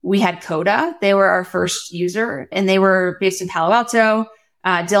we had Coda. They were our first user and they were based in Palo Alto.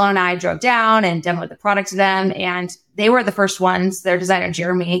 Dylan and I drove down and demoed the product to them. And they were the first ones. Their designer,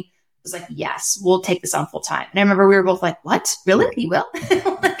 Jeremy, was like, yes, we'll take this on full time. And I remember we were both like, what? Really? He will?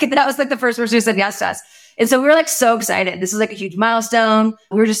 That was like the first person who said yes to us. And so we were like so excited. This was like a huge milestone.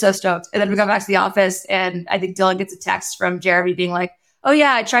 We were just so stoked. And then we got back to the office and I think Dylan gets a text from Jeremy being like, oh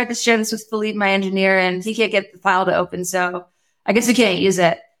yeah, I tried to share this with Philippe, my engineer, and he can't get the file to open. So I guess we can't use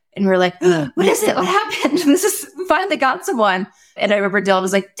it. And we're like, what is it? What happened? We finally got someone. And I remember Dylan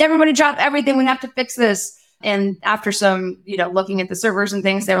was like, everybody drop everything. We have to fix this. And after some, looking at the servers and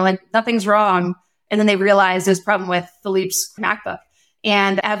things, they were like, nothing's wrong. And then they realized there's a problem with Philippe's MacBook.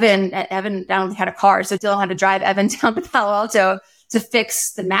 And Evan down had a car. So Dylan had to drive Evan down to Palo Alto to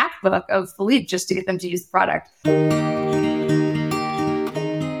fix the MacBook of Philippe just to get them to use the product.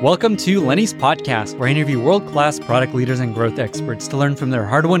 Welcome to Lenny's podcast, where I interview world-class product leaders and growth experts to learn from their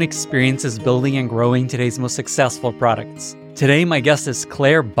hard-won experiences building and growing today's most successful products. Today, my guest is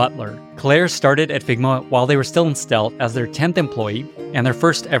Claire Butler. Claire started at Figma while they were still in stealth as their 10th employee and their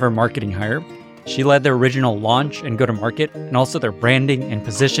first ever marketing hire. She led their original launch and go-to-market, and also their branding and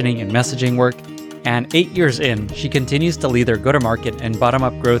positioning and messaging work. And 8 years in, she continues to lead their go-to-market and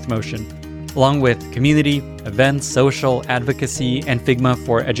bottom-up growth motion, along with community, events, social, advocacy, and Figma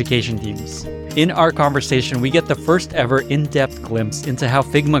for education teams. In our conversation, we get the first ever in-depth glimpse into how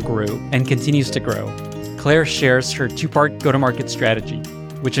Figma grew and continues to grow. Claire shares her two-part go-to-market strategy,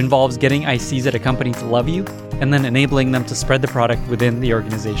 which involves getting ICs at a company to love you and then enabling them to spread the product within the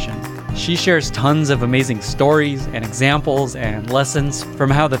organization. She shares tons of amazing stories and examples and lessons from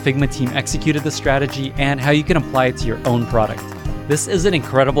how the Figma team executed the strategy and how you can apply it to your own product. This is an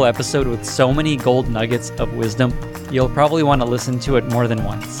incredible episode with so many gold nuggets of wisdom, you'll probably want to listen to it more than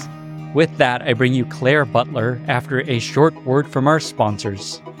once. With that, I bring you Claire Butler after a short word from our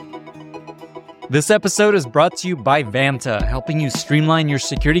sponsors. This episode is brought to you by Vanta, helping you streamline your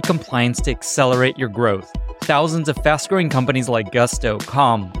security compliance to accelerate your growth. Thousands of fast-growing companies like Gusto,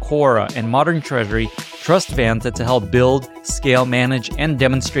 Calm, Quora, and Modern Treasury trust Vanta to help build, scale, manage, and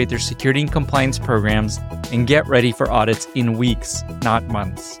demonstrate their security and compliance programs and get ready for audits in weeks, not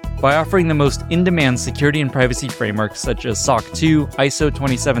months. By offering the most in-demand security and privacy frameworks such as SOC 2, ISO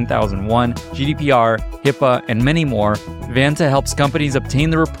 27001, GDPR, HIPAA, and many more, Vanta helps companies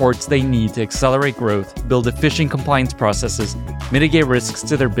obtain the reports they need to accelerate growth, build efficient compliance processes, mitigate risks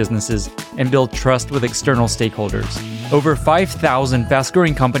to their businesses, and build trust with external stakeholders. Over 5,000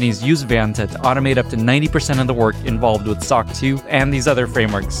 fast-growing companies use Vanta to automate up to 90% of the work involved with SOC 2 and these other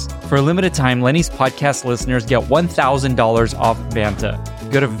frameworks. For a limited time, Lenny's podcast listeners get $1,000 off Vanta.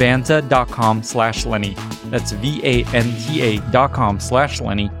 Go to vanta.com/Lenny. That's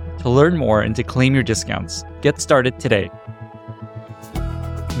VANTA.com/Lenny to learn more and to claim your discounts. Get started today.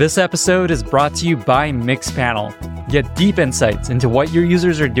 This episode is brought to you by Mixpanel. Get deep insights into what your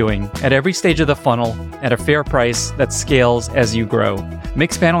users are doing at every stage of the funnel at a fair price that scales as you grow.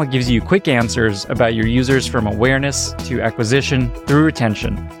 Mixpanel gives you quick answers about your users from awareness to acquisition through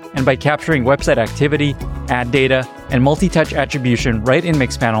retention. And by capturing website activity, ad data, and multi-touch attribution right in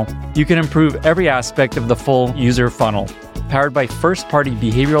Mixpanel, you can improve every aspect of the full user funnel. Powered by first-party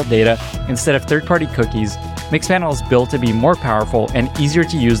behavioral data instead of third-party cookies, Mixpanel is built to be more powerful and easier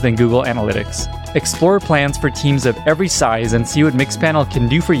to use than Google Analytics. Explore plans for teams of every size and see what Mixpanel can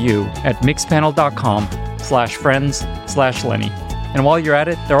do for you at mixpanel.com/friends/Lenny. And while you're at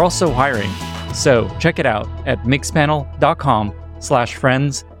it, they're also hiring. So check it out at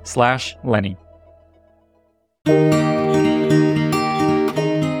mixpanel.com/friends/Lenny.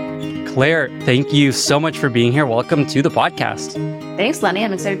 Claire, thank you so much for being here. Welcome to the podcast. Thanks, Lenny.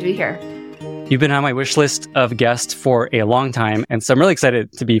 I'm excited to be here. You've been on my wish list of guests for a long time, and so I'm really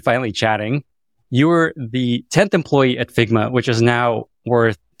excited to be finally chatting. You were the 10th employee at Figma, which is now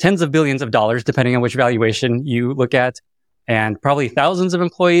worth tens of billions of dollars, depending on which valuation you look at, and probably thousands of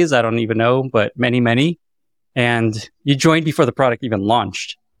employees. I don't even know, but many, many. And you joined before the product even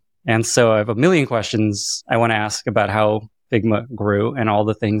launched. And so I have a million questions I want to ask about how Figma grew and all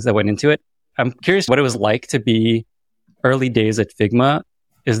the things that went into it. I'm curious what it was like to be early days at Figma.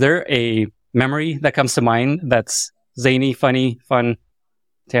 Is there a memory that comes to mind that's zany, funny, fun,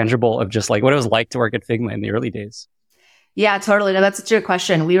 tangible of just like what it was like to work at Figma in the early days? Yeah, totally. No, that's such a good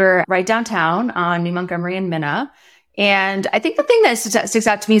question. We were right downtown on New Montgomery and Minna. And I think the thing that sticks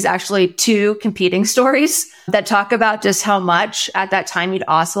out to me is actually two competing stories that talk about just how much at that time you'd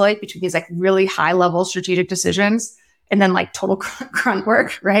oscillate between these like really high level strategic decisions and then like total grunt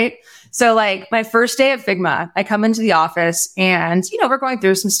work, right? So like my first day at Figma, I come into the office and, we're going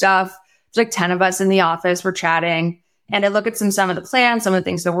through some stuff. There's like 10 of us in the office. We're chatting. And I look at some of the plans, some of the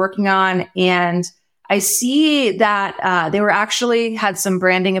things they're working on, and I see that they were actually had some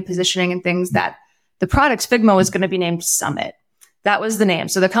branding and positioning and things that the product Figma was going to be named Summit. That was the name.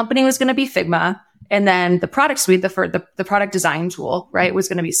 So the company was going to be Figma, and then the product suite, the product design tool, right, was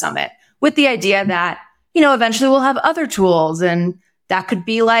going to be Summit, with the idea that, eventually we'll have other tools, and that could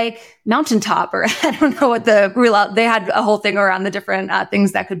be like Mountaintop, or I don't know what they had a whole thing around the different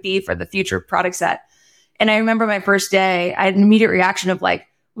things that could be for the future product set. And I remember my first day, I had an immediate reaction of like,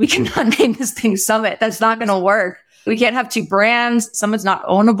 we cannot name this thing Summit. That's not going to work. We can't have two brands. Summit's not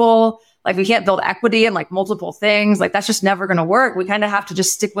ownable. Like, we can't build equity in like multiple things. Like, that's just never going to work. We kind of have to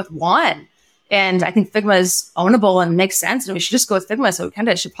just stick with one. And I think Figma is ownable and makes sense, and we should just go with Figma. So we kind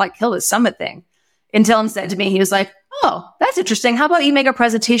of should probably kill this Summit thing. And Dylan said to me, he was like, oh, that's interesting. How about you make a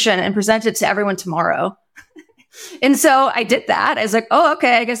presentation and present it to everyone tomorrow? And so I did that. I was like, oh,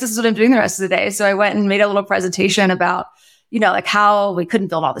 okay, I guess this is what I'm doing the rest of the day. So I went and made a little presentation about, like how we couldn't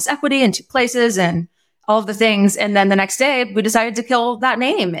build all this equity in two places and all of the things. And then the next day we decided to kill that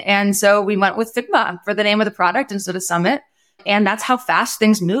name. And so we went with Figma for the name of the product instead of Summit. And that's how fast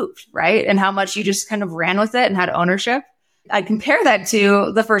things moved, right? And how much you just kind of ran with it and had ownership. I compare that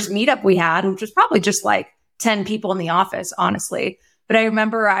to the first meetup we had, which was probably just like 10 people in the office, honestly. But I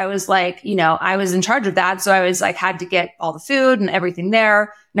remember I was like, I was in charge of that. So I was like, had to get all the food and everything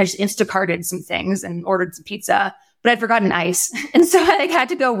there. And I just Instacarted some things and ordered some pizza, but I'd forgotten ice. And so I had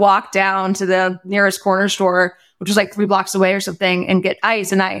to go walk down to the nearest corner store, which was like 3 blocks away or something, and get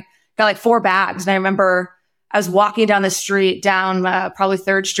ice. And I got like 4 bags. And I remember I was walking down the street, down probably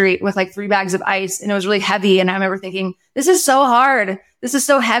 3rd Street, with like 3 bags of ice. And it was really heavy. And I remember thinking, this is so hard. This is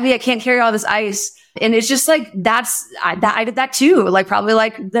so heavy. I can't carry all this ice. And it's just like, I did that too, like probably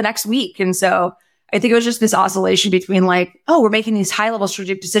like the next week. And so I think it was just this oscillation between like, oh, we're making these high level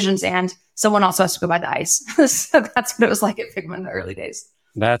strategic decisions and someone also has to go buy the ice. So that's what it was like at Figma in the early days.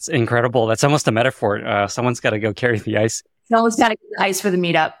 That's incredible. That's almost a metaphor. Someone's got to go carry the ice. Someone's got to get the ice for the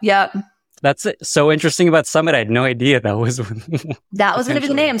meetup. Yep. That's so interesting about Summit. I had no idea that was that was going to be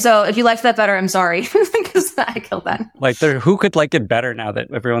the name. So if you liked that better, I'm sorry, because I killed that. Like, who could like it better now that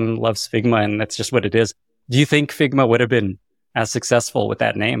everyone loves Figma and that's just what it is? Do you think Figma would have been as successful with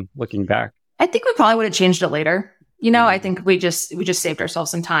that name looking back? I think we probably would have changed it later. I think we just saved ourselves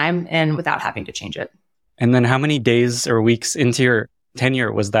some time and without having to change it. And then how many days or weeks into your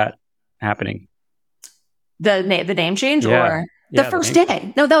tenure was that happening? The name change, or? The first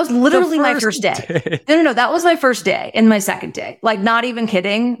day. No, that was literally my first day. No. That was my first day and my second day. Like, not even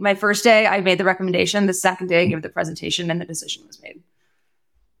kidding. My first day, I made the recommendation. The second day, I gave the presentation and the decision was made.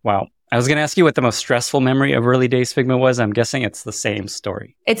 Wow. I was going to ask you what the most stressful memory of early days Figma was. I'm guessing it's the same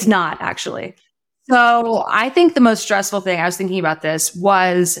story. It's not, actually. So I think the most stressful thing, I was thinking about this,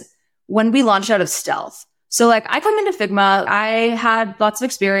 was when we launched out of stealth. So like, I come into Figma, I had lots of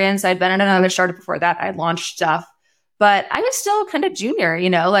experience. I'd been at another startup before that. I launched stuff. But I was still kind of junior,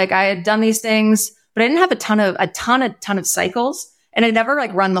 like I had done these things, but I didn't have a ton of cycles. And I never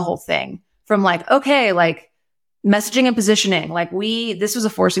like run the whole thing from like, okay, like messaging and positioning. Like this was a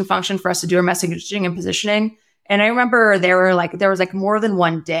forcing function for us to do our messaging and positioning. And I remember there was like more than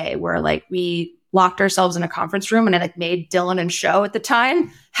one day where like we locked ourselves in a conference room and I like made Dylan and Sho at the time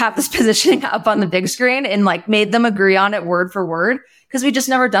have this positioning up on the big screen and like made them agree on it word for word, because we just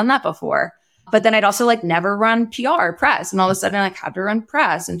never done that before. But then I'd also like never run PR press. And all of a sudden I like had to run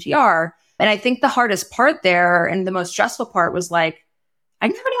press and PR. And I think the hardest part there and the most stressful part was like, I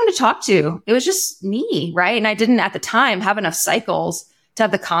didn't have anyone to talk to. It was just me, right? And I didn't at the time have enough cycles to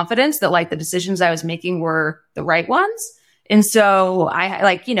have the confidence that like the decisions I was making were the right ones. And so I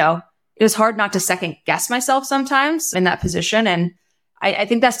like, it was hard not to second guess myself sometimes in that position. And I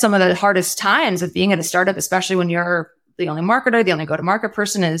think that's some of the hardest times of being at a startup, especially when you're the only marketer, the only go-to-market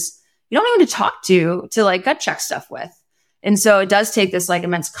person, is you don't know who to talk to like gut check stuff with. And so it does take this like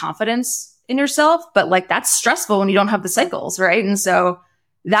immense confidence in yourself, but like that's stressful when you don't have the cycles, right? And so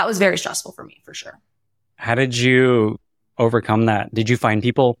that was very stressful for me, for sure. How did you overcome that? Did you find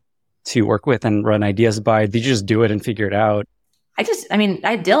people to work with and run ideas by? Did you just do it and figure it out? I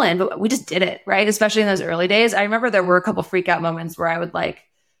had Dylan, but we just did it, right? Especially in those early days. I remember there were a couple freak out moments where I would like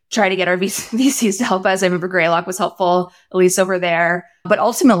try to get our VCs to help us. I remember Greylock was helpful, Elise over there. But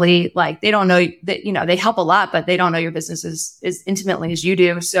ultimately, like, they don't know that, they help a lot, but they don't know your business as intimately as you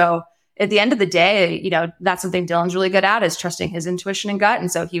do. So at the end of the day, that's something Dylan's really good at, is trusting his intuition and gut.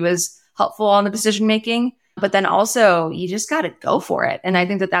 And so he was helpful on the decision making. But then also, you just got to go for it. And I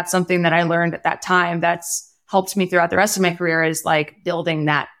think that that's something that I learned at that time that's helped me throughout the rest of my career, is like building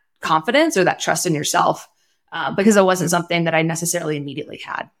that confidence or that trust in yourself, because it wasn't something that I necessarily immediately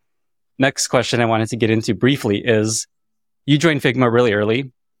had. Next question I wanted to get into briefly is, You joined Figma really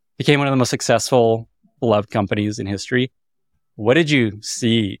early, became one of the most successful, beloved companies in history. What did you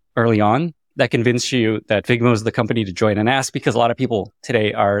see early on that convinced you that Figma was the company to join? And ask because a lot of people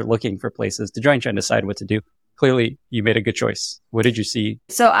today are looking for places to join, trying to decide what to do. Clearly, you made a good choice. What did you see?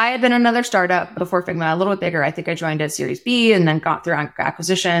 So I had been another startup before Figma, a little bit bigger. I think I joined at Series B and then got through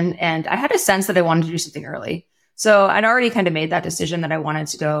acquisition. And I had a sense that I wanted to do something early. So I'd already kind of made that decision that I wanted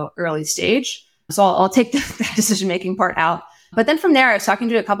to go early stage. So I'll take that decision-making part out. But then from there, I was talking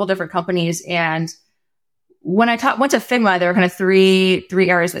to a couple different companies. And when I went to Figma, there were kind of three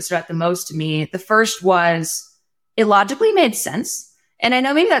areas that stood out the most to me. The first was it logically made sense. And I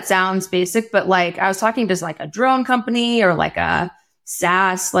know maybe that sounds basic, but like I was talking to like a drone company or like a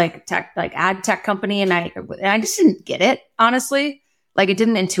SaaS, like tech, like ad tech company. And I just didn't get it, honestly. Like it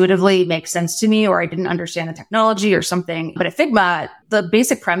didn't intuitively make sense to me, or I didn't understand the technology or something. But at Figma, the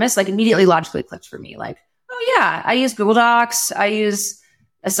basic premise, like immediately logically clicked for me. Like, oh yeah, I use Google Docs. I use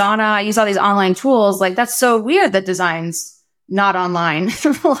Asana. I use all these online tools. Like that's so weird that design's not online.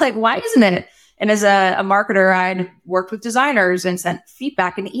 Like, why isn't it? And as a marketer, I'd worked with designers and sent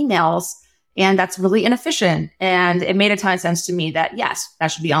feedback and emails, and that's really inefficient. And it made a ton of sense to me that, yes, that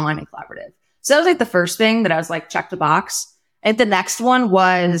should be online and collaborative. So that was like the first thing that I was like, check the box. And the next one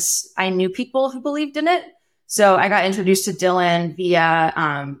was I knew people who believed in it. So I got introduced to Dylan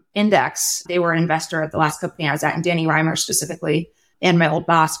via Index. They were an investor at the last company I was at, and Danny Reimer specifically, and my old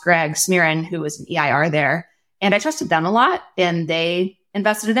boss, Greg Smirin, who was an EIR there. And I trusted them a lot, and they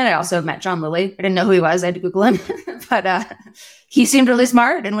invested in it. I also met John Lilly. I didn't know who he was. I had to Google him, but he seemed really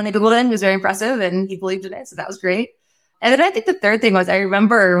smart. And when I Googled him, he was very impressive and he believed in it. So that was great. And then I think the third thing was I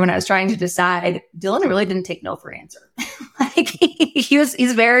remember when I was trying to decide, Dylan really didn't take no for an answer. Like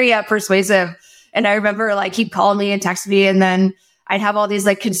he's very persuasive. And I remember like he'd call me and text me, and then I'd have all these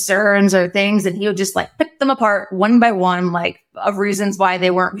like concerns or things, and he would just like pick them apart one by one, like of reasons why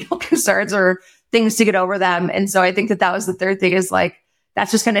they weren't real concerns or things to get over them. And so I think that was the third thing, is like,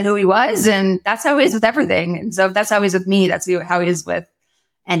 that's just kind of who he was. And that's how he is with everything. And so if that's how he is with me, that's how he is with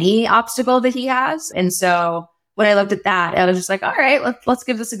any obstacle that he has. And so when I looked at that, I was just like, all right, let's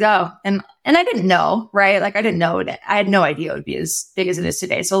give this a go. And I didn't know, right? Like I didn't know it. I had no idea it would be as big as it is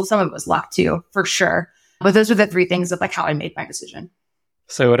today. So some of it was luck too, for sure. But those were the three things of like how I made my decision.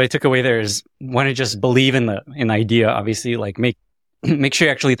 So what I took away there is want to just believe in the idea, obviously, like make sure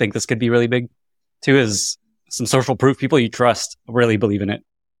you actually think this could be really big. Two is some social proof. People you trust really believe in it.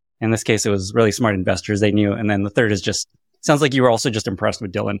 In this case, it was really smart investors. They knew. And then the third is just, sounds like you were also just impressed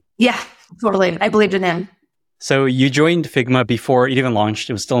with Dylan. Yeah, totally. I believed in him. So you joined Figma before it even launched.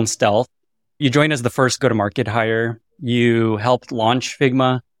 It was still in stealth. You joined as the first go-to-market hire. You helped launch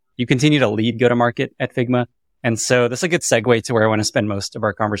Figma. You continue to lead go-to-market at Figma. And so this is a good segue to where I want to spend most of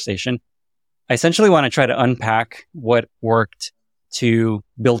our conversation. I essentially want to try to unpack what worked to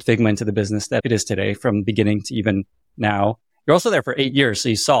build Figma into the business that it is today, from beginning to even now. You're also there for 8 years, so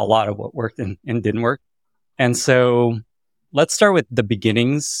you saw a lot of what worked and didn't work. And so let's start with the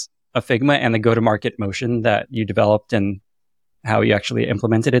beginnings of Figma and the go-to-market motion that you developed and how you actually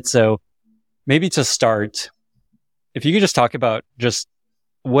implemented it. So maybe to start, if you could just talk about just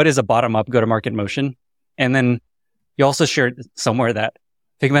what is a bottom-up go-to-market motion. And then you also shared somewhere that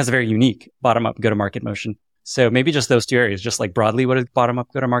Figma has a very unique bottom-up go-to-market motion. So maybe just those two areas, just like broadly, what is bottom-up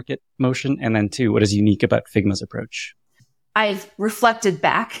go-to-market motion? And then two, what is unique about Figma's approach? I've reflected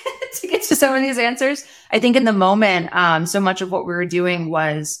back to get to some of these answers. I think in the moment, so much of what we were doing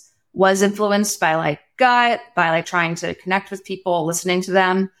was influenced by like gut, by like trying to connect with people, listening to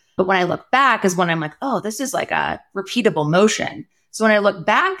them. But when I look back is when I'm like, oh, this is like a repeatable motion. So when I look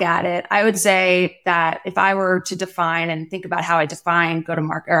back at it, I would say that if I were to define and think about how I define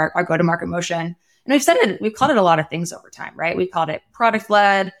go-to-market or our go-to-market motion, and we've called it a lot of things over time, right? We've called it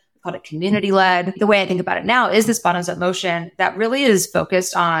product-led, we've called it community-led. The way I think about it now is this bottoms-up motion that really is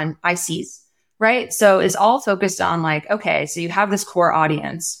focused on ICs, right? So it's all focused on like, okay, so you have this core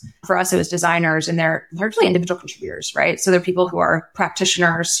audience. For us, it was designers, and they're largely individual contributors, right? So they're people who are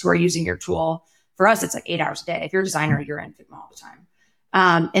practitioners who are using your tool. For us, it's like 8 hours a day. If you're a designer, you're in Figma all the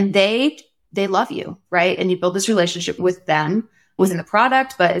time. And they love you, right? And you build this relationship with them within the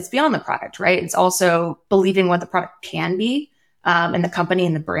product, but it's beyond the product, right? It's also believing what the product can be, and the company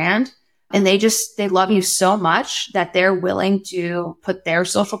and the brand. And they love you so much that they're willing to put their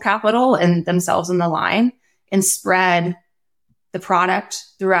social capital and themselves in the line and spread the product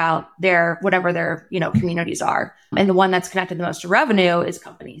throughout whatever their, communities are. And the one that's connected the most to revenue is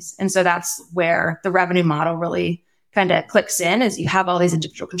companies. And so that's where the revenue model really kind of clicks in, is you have all these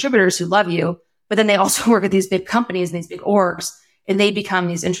individual contributors who love you, but then they also work at these big companies and these big orgs, and they become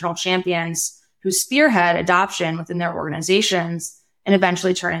these internal champions who spearhead adoption within their organizations and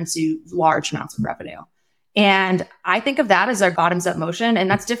eventually turn into large amounts of revenue. And I think of that as our bottoms up motion. And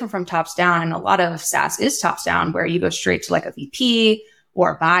that's different from tops down. And a lot of SaaS is tops down, where you go straight to like a VP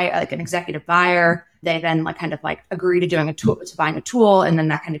or like an executive buyer. They then kind of agree to doing to buying a tool. And then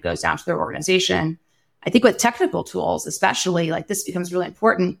that kind of goes down to their organization. I think with technical tools, especially, this becomes really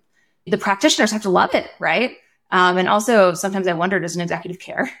important. The practitioners have to love it, right? And also sometimes I wonder, does an executive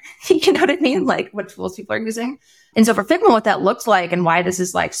care? You know what I mean? What tools people are using. And so for Figma, what that looks like and why this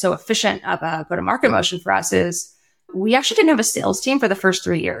is so efficient of a go-to-market motion for us is we actually didn't have a sales team for the first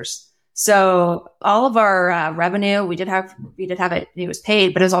 3 years. So all of our revenue, we did have it was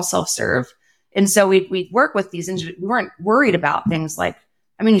paid, but it was all self-serve. And so we'd work with these, we weren't worried about things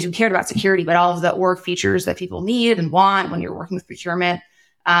you cared about security, but all of the org features that people need and want when you're working with procurement.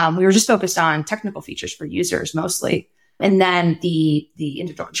 We were just focused on technical features for users mostly. And then the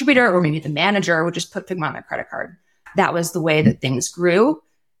individual contributor or maybe the manager would just put Figma on their credit card. That was the way that things grew.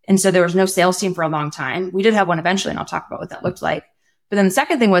 And so there was no sales team for a long time. We did have one eventually, and I'll talk about what that looked like. But then the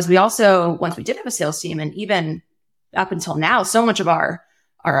second thing was we also, once we did have a sales team, and even up until now, so much of our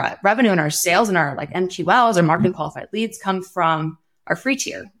revenue and our sales and our MQLs or marketing qualified leads come from our free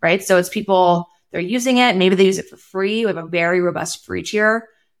tier, right? So it's people, they're using it. Maybe they use it for free. We have a very robust free tier.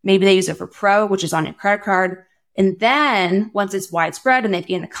 Maybe they use it for pro, which is on your credit card. And then once it's widespread and they've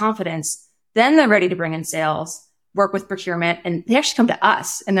gained the confidence, then they're ready to bring in sales, work with procurement, and they actually come to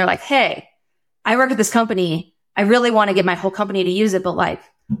us and they're like, hey, I work at this company. I really want to get my whole company to use it, but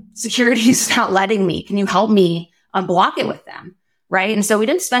security is not letting me. Can you help me unblock it with them? Right. And so we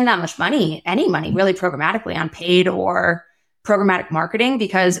didn't spend that much money, any money really programmatically on paid or programmatic marketing,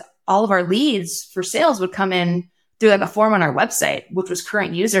 because all of our leads for sales would come in through a form on our website, which was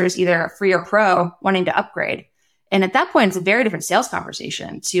current users, either free or pro, wanting to upgrade. And at that point, it's a very different sales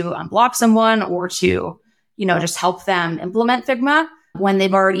conversation to unblock someone or to, just help them implement Figma when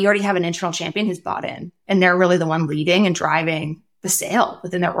you already have an internal champion who's bought in and they're really the one leading and driving the sale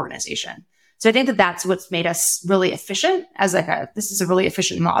within their organization. So I think that that's what's made us really efficient as this is a really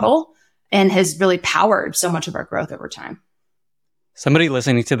efficient model and has really powered so much of our growth over time. Somebody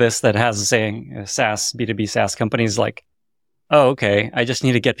listening to this that has, say, a SaaS, B2B SaaS company is like, oh, okay, I just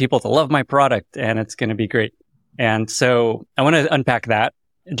need to get people to love my product and it's going to be great. And so I want to unpack that,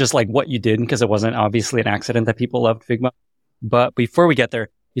 just what you did, because it wasn't obviously an accident that people loved Figma. But before we get there,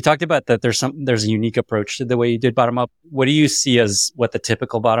 you talked about that there's a unique approach to the way you did bottom up. What do you see as what the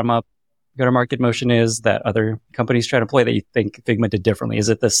typical bottom up go-to-market motion is that other companies try to employ that you think Figma did differently? Is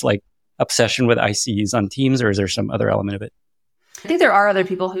it this obsession with ICs on teams, or is there some other element of it? I think there are other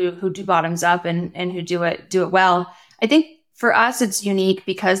people who do bottoms up and who do it well. I think for us, it's unique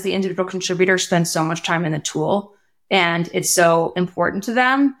because the individual contributor spends so much time in the tool and it's so important to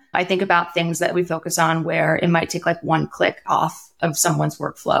them. I think about things that we focus on where it might take one click off of someone's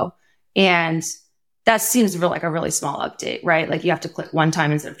workflow. And that seems like a really small update, right? You have to click one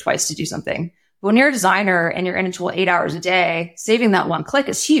time instead of twice to do something. But when you're a designer and you're in a tool 8 hours a day, saving that one click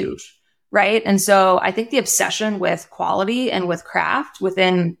is huge. Right. And so I think the obsession with quality and with craft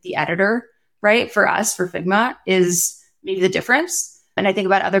within the editor, right, for us, for Figma, is maybe the difference. And I think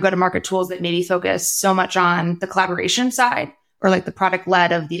about other go-to-market tools that maybe focus so much on the collaboration side or the product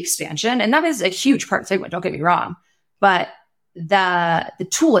led of the expansion. And that is a huge part of Figma, don't get me wrong. But the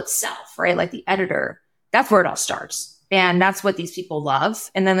tool itself, right, the editor, that's where it all starts. And that's what these people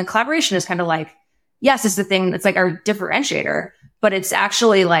love. And then the collaboration is kind of yes, it's the thing that's our differentiator. But it's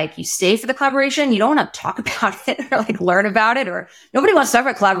actually you stay for the collaboration. You don't want to talk about it or learn about it, or nobody wants to talk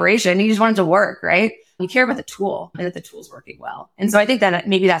about collaboration. You just want it to work, right? You care about the tool and that the tool's working well. And so I think that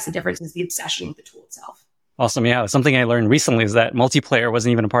maybe that's the difference, is the obsession with the tool itself. Awesome. Yeah. Something I learned recently is that multiplayer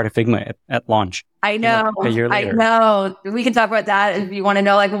wasn't even a part of Figma at launch. I know. A year later. I know. We can talk about that if you want to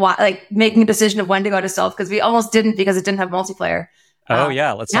know why, making a decision of when to go to self, because we almost didn't because it didn't have multiplayer. Oh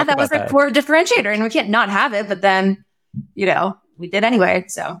yeah. Let's talk about that. That was core differentiator, and we can't not have it, but then, we did anyway.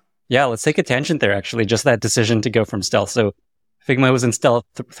 So yeah, let's take a tangent there, actually, just that decision to go from stealth. So Figma was in stealth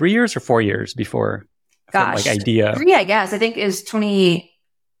 3 years or 4 years before idea? 3, I guess. I think is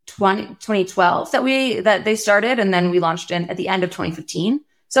 2012 that they started, and then we launched at the end of 2015.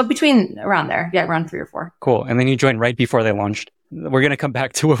 So between around there. Yeah, around 3 or 4. Cool. And then you joined right before they launched. We're going to come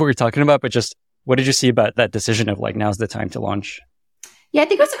back to what we were talking about, but just what did you see about that decision of now's the time to launch? Yeah, I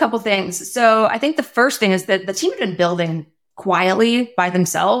think it was a couple things. So I think the first thing is that the team had been building quietly by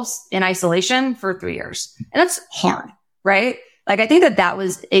themselves in isolation for 3 years. And that's hard, right? I think that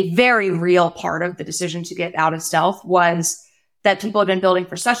was a very real part of the decision to get out of stealth, was that people had been building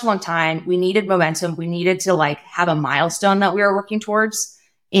for such a long time. We needed momentum. We needed to have a milestone that we were working towards.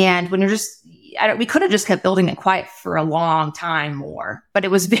 And when you're just we could have just kept building it quiet for a long time more, but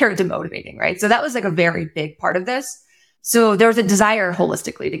it was very demotivating, right? So that was like a very big part of this. So there was a desire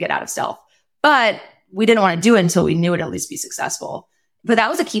holistically to get out of stealth, but we didn't want to do it until we knew it would at least be successful. But that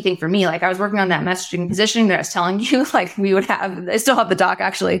was a key thing for me. Like I was working on that messaging positioning that I was telling you, like we would have, I still have the doc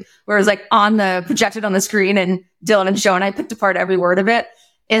actually, where it was like projected on the screen, and Dylan and Joe and I picked apart every word of it.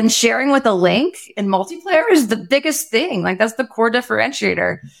 And sharing with a link in multiplayer is the biggest thing. Like that's the core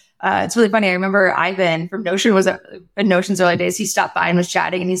differentiator. It's really funny. I remember Ivan from Notion was in Notion's early days. He stopped by and was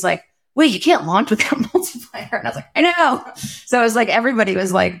chatting, and he's like, wait, you can't launch without multiplayer. And I was like, I know. So it was like, everybody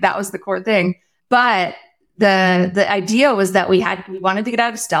was like, that was the core thing. But the idea was that we wanted to get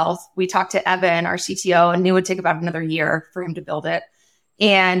out of stealth. We talked to Evan, our CTO, and knew it would take about another year for him to build it.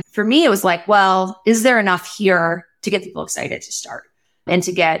 And for me, it was like, well, is there enough here to get people excited to start and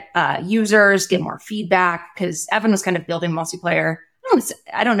to get users, get more feedback? Because Evan was kind of building multiplayer.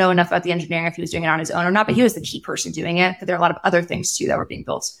 I don't know enough about the engineering if he was doing it on his own or not, but he was the key person doing it. But there are a lot of other things too that were being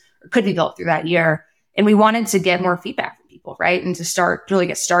built or could be built through that year. And we wanted to get more feedback from people, right? And to really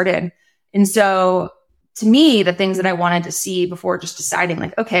get started. And so to me, the things that I wanted to see before just deciding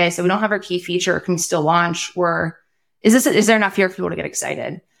like, okay, so we don't have our key feature, can we still launch? Or is there enough here for people to get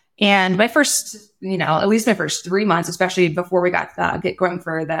excited? And my first, at least my first 3 months, especially before we get going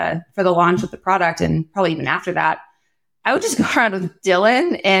for the launch of the product, and probably even after that, I would just go around with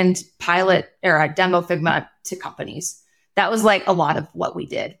Dylan and pilot or demo Figma to companies. That was like a lot of what we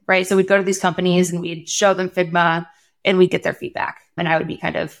did, right? So we'd go to these companies and we'd show them Figma and we'd get their feedback. And I would be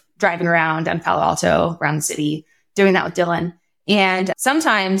kind of driving around down Palo Alto, around the city, doing that with Dylan. And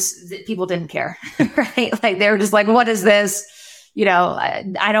sometimes people didn't care, right? Like they were just like, what is this? I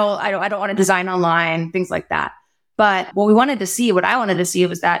don't want to design online, things like that. But what I wanted to see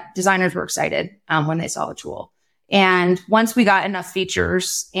was that designers were excited when they saw the tool. And once we got enough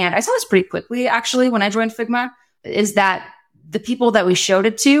features, and I saw this pretty quickly, actually, when I joined Figma, is that the people that we showed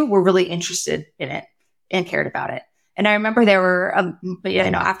it to were really interested in it and cared about it. And I remember there were,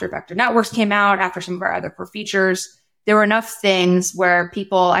 after Vector Networks came out, after some of our other core features, there were enough things where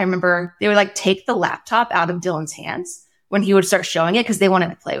I remember they would like take the laptop out of Dylan's hands when he would start showing it because they wanted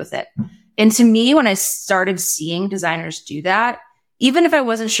to play with it. And to me, when I started seeing designers do that, even if I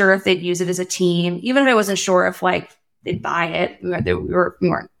wasn't sure if they'd use it as a team, even if I wasn't sure if like they'd buy it, we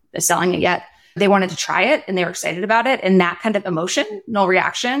weren't selling it yet, they wanted to try it and they were excited about it. And that kind of emotional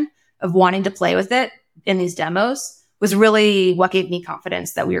reaction of wanting to play with it in these demos was really what gave me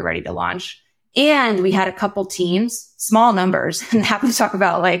confidence that we were ready to launch. And we had a couple teams, small numbers, and happy to talk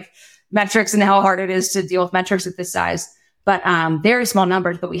about like metrics and how hard it is to deal with metrics at this size, but very small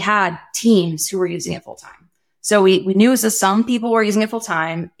numbers. But we had teams who were using it full time. So we knew that some people were using it full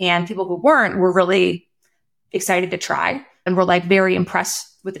time, and people who weren't were really excited to try and were like very impressed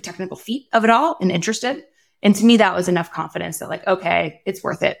with the technical feat of it all and interested. And to me, that was enough confidence that like, okay, it's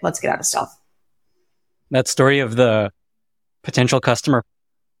worth it. Let's get out of stealth. That story of the potential customer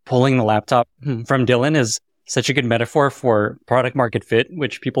pulling the laptop from Dylan is such a good metaphor for product market fit,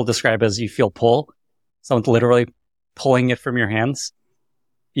 which people describe as you feel pull. Someone's literally pulling it from your hands.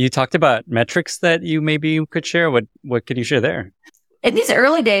 You talked about metrics that you maybe could share. What could you share there? In these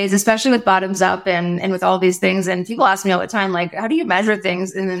early days, especially with bottoms up and with all these things, and people ask me all the time, like, how do you measure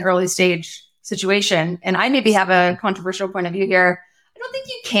things in an early stage situation? And I maybe have a controversial point of view here. I don't think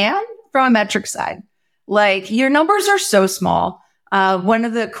you can from a metric side. Like your numbers are so small. One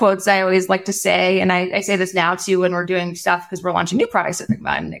of the quotes I always like to say, and I say this now too when we're doing stuff because we're launching new products at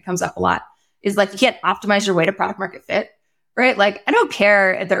Figma and it comes up a lot, is like you can't optimize your way to product market fit, right? Like I don't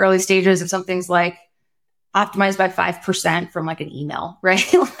care at the early stages if something's like optimized by 5% from like an email,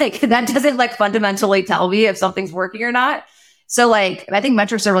 right? Like that doesn't like fundamentally tell me if something's working or not. So like I think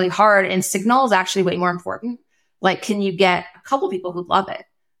metrics are really hard, and signal is actually way more important. Like can you get a couple people who love it,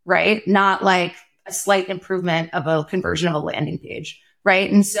 right? Not like a slight improvement of a conversion of a landing page,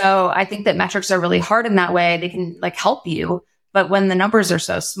 right? And so I think that metrics are really hard in that way. They can like help you, but when the numbers are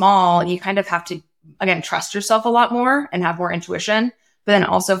so small, you kind of have to, again, trust yourself a lot more and have more intuition, but then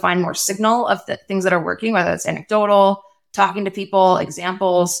also find more signal of the things that are working, whether it's anecdotal, talking to people,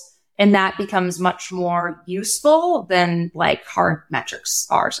 examples, and that becomes much more useful than like hard metrics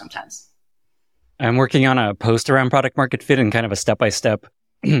are sometimes. I'm working on a post around product market fit and kind of a step-by-step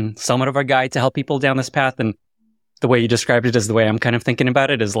somewhat of a guide to help people down this path. And the way you described it is the way I'm kind of thinking about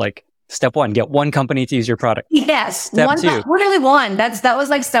it is like step one, get one company to use your product. Yes. Step two. Literally one. That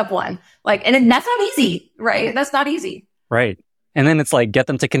was like step one. Like, and that's not easy, right? That's not easy. Right. And then it's like, get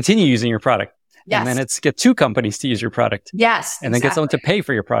them to continue using your product. Yes. And then it's get two companies to use your product. Yes. And then get someone to pay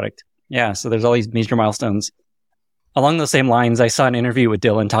for your product. Yeah. So there's all these major milestones. Along those same lines, I saw an interview with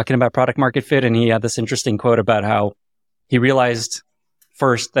Dylan talking about product market fit, and he had this interesting quote about how he realized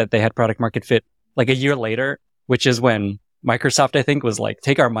first that they had product market fit like a year later, which is when Microsoft, I think, was like,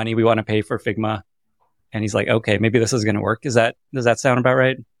 take our money, we want to pay for Figma. And he's like, okay, maybe this is going to work. Does that sound about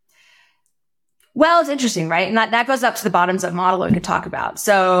right? Well, it's interesting, right? And that goes up to the bottoms up model we could talk about.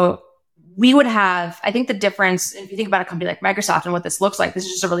 So we would have, I think the difference, if you think about a company like Microsoft and what this looks like, this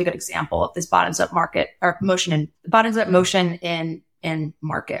is just a really good example of this bottoms up market or bottoms up motion in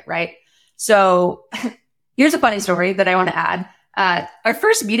market, right? So here's a funny story that I want to add. Our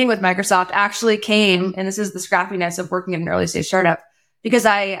first meeting with Microsoft actually came, and this is the scrappiness of working in an early stage startup, because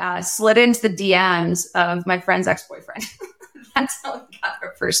I slid into the DMs of my friend's ex-boyfriend. That's how we got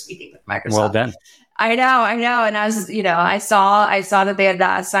our first meeting with Microsoft. Well done. I know. And I was, I saw that they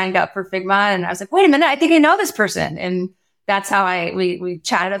had signed up for Figma, and I was like, wait a minute, I think I know this person. And that's how we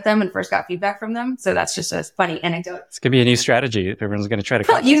chatted with them and first got feedback from them. So that's just a funny anecdote. It's going to be a new strategy. Everyone's going to try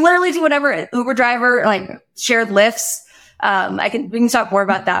to. You literally do whatever. Uber driver, like shared lifts. We can talk more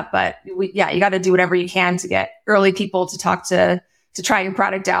about that, but you got to do whatever you can to get early people to talk to try your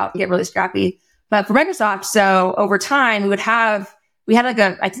product out and get really scrappy. But for Microsoft, so over time we had like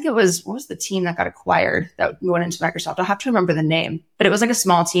I think it was, what was the team that got acquired that went into Microsoft? I'll have to remember the name, but it was like a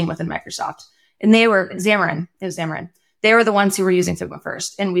small team within Microsoft, and they were Xamarin. It was Xamarin. They were the ones who were using Figma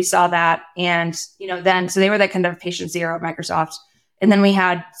first. And we saw that. And, so they were that kind of patient zero at Microsoft. And then we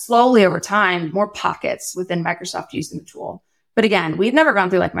had slowly over time, more pockets within Microsoft using the tool. But again, we've never gone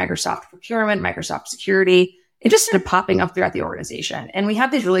through like Microsoft procurement, Microsoft security. It just started popping up throughout the organization. And we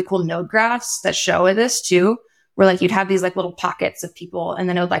have these really cool node graphs that show this too, where like you'd have these like little pockets of people, and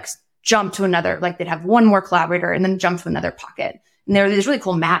then it would like jump to another, like they'd have one more collaborator and then jump to another pocket. And there were these really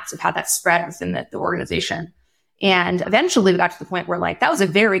cool maps of how that spread within the organization. And eventually we got to the point where like that was a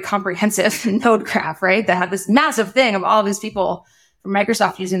very comprehensive node graph, right? That had this massive thing of all these people from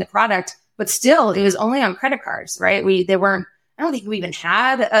Microsoft using the product, but still it was only on credit cards, right? I don't think we even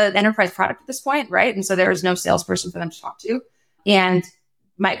had an enterprise product at this point, right? And so there was no salesperson for them to talk to. And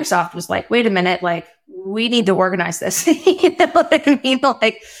Microsoft was like, wait a minute, like we need to organize this. You know what I mean?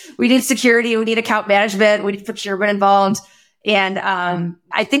 Like we need security, we need account management, we need procurement involved. And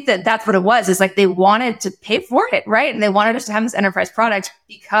I think that's what it was, is like they wanted to pay for it, right? And they wanted us to have this enterprise product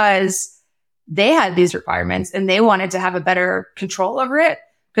because they had these requirements and they wanted to have a better control over it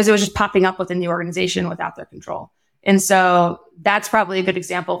because it was just popping up within the organization without their control. And so that's probably a good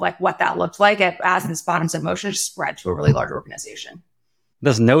example of like what that looked like as this bottoms up motion spread to a really large organization.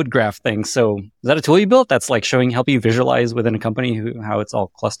 This node graph thing. So is that a tool you built that's like help you visualize within a company how it's all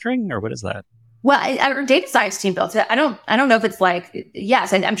clustering, or what is that? Well, our data science team built it. I don't know if it's like,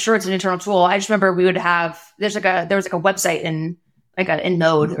 yes, I'm sure it's an internal tool. I just remember we would have, there was like a website in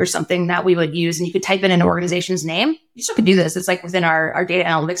Node or something that we would use, and you could type in an organization's name. You still could do this. It's like within our data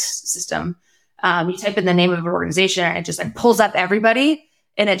analytics system. You type in the name of an organization and it just like pulls up everybody,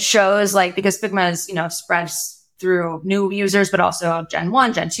 and it shows like, because Figma is, spreads through new users, but also Gen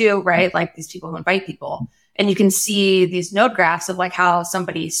 1, Gen 2, right? Like these people who invite people. And you can see these node graphs of like how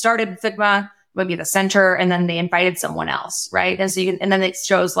somebody started Figma, maybe the center, and then they invited someone else, right? And so and then it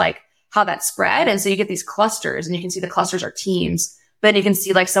shows like how that spread. And so you get these clusters, and you can see the clusters are teams, but then you can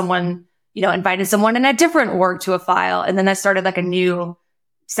see like someone, invited someone in a different org to a file. And then that started like a new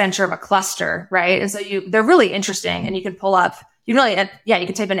center of a cluster, right? And so they're really interesting, and you can pull up, you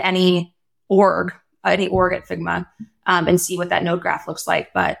can type in any org at Figma, and see what that node graph looks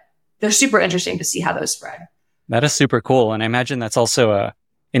like. But they're super interesting to see how those spread. That is super cool. And I imagine that's also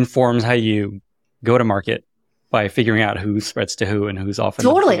informs how you go to market by figuring out who spreads to who and who's often.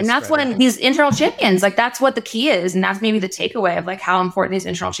 Totally. And that's when these internal champions, like that's what the key is. And that's maybe the takeaway of like how important these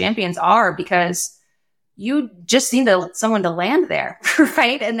internal champions are, because you just need someone to land there,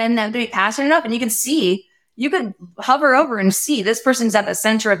 right? And then them to be passionate enough, and you could hover over and see this person's at the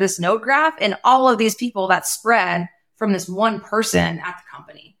center of this node graph, and all of these people that spread from this one person at the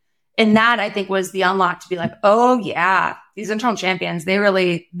company. And that, I think, was the unlock to be like, oh yeah, these internal champions, they're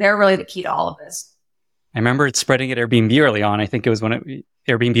really the key to all of this. I remember it spreading at Airbnb early on. I think it was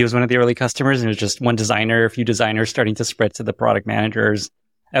Airbnb was one of the early customers, and it was just one designer, a few designers starting to spread to the product managers.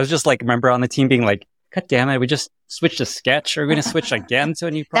 I was just like, remember on the team being like, God damn it, we just switched to Sketch. Are we going to switch again to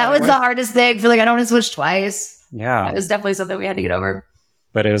a new product? That was the hardest thing. I feel like I don't want to switch twice. Yeah. It was definitely something we had to get over.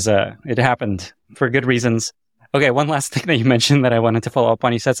 But it happened for good reasons. Okay, one last thing that you mentioned that I wanted to follow up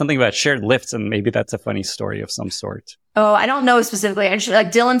on. You said something about shared lifts, and maybe that's a funny story of some sort. Oh, I don't know specifically.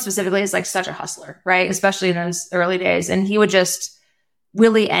 Like Dylan specifically is like such a hustler, right? Especially in those early days. And he would just,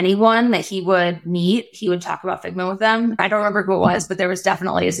 really anyone that he would meet, he would talk about Figma with them. I don't remember who it was, but there was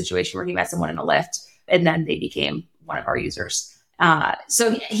definitely a situation where he met someone in a lift, and then they became one of our users.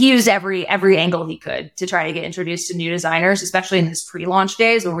 So he used every angle he could to try to get introduced to new designers, especially in his pre-launch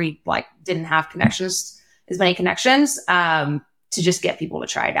days where we didn't have as many connections, to just get people to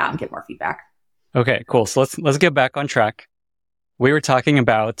try it out and get more feedback. Okay, cool. So let's get back on track. We were talking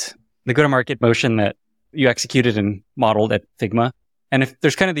about the go-to-market motion that you executed and modeled at Figma. And if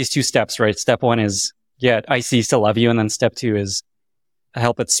there's kind of these two steps, right? Step one is get ICs to love you. And then step two is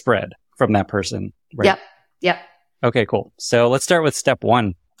help it spread from that person. Right? Yep. Okay, cool. So let's start with step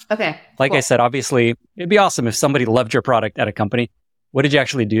one. Okay. Like cool. I said, obviously, it'd be awesome if somebody loved your product at a company. What did you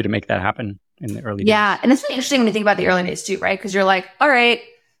actually do to make that happen in the early days? Yeah. And it's really interesting when you think about the early days too, right? Because you're like, all right,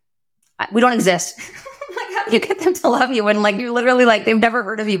 we don't exist. How do you get them to love you when you're literally they've never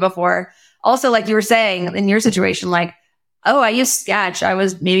heard of you before? Also, like you were saying in your situation, I used Sketch. I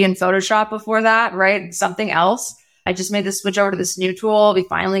was maybe in Photoshop before that, right? Something else. I just made this switch over to this new tool. We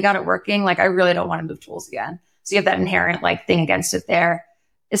finally got it working. I really don't want to move tools again. So you have that inherent thing against it there.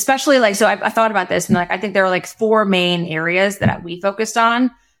 Especially so I thought about this and I think there are 4 main areas that we focused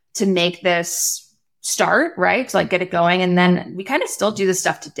on to make this start, right? To get it going. And then we kind of still do this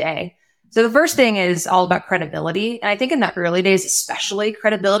stuff today. So the first thing is all about credibility. And I think in the early days, especially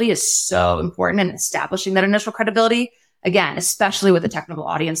credibility is so important in establishing that initial credibility. Again, especially with a technical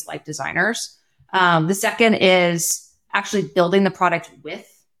audience like designers. The second is actually building the product with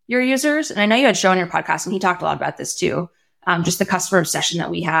your users. And I know you had shown in your podcast, and he talked a lot about this too. Just the customer obsession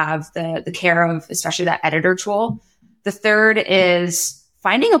that we have, the care of, especially that editor tool. The third is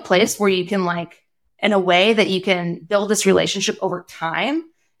finding a place where you can in a way that you can build this relationship over time.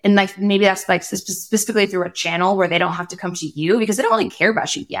 And maybe that's specifically through a channel where they don't have to come to you because they don't really care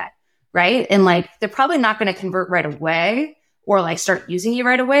about you yet. Right. And they're probably not going to convert right away or start using you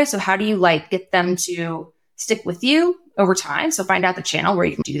right away. So how do you get them to stick with you over time? So find out the channel where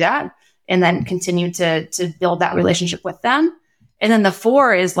you can do that and then continue to build that relationship with them. And then the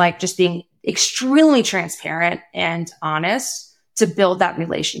 4 is just being extremely transparent and honest to build that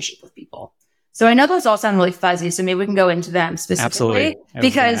relationship with people. So I know those all sound really fuzzy, so maybe we can go into them specifically. Absolutely.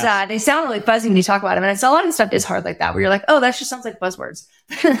 Because they sound really fuzzy when you talk about them. And it's a lot of stuff is hard like that, where you're like, oh, that just sounds like buzzwords.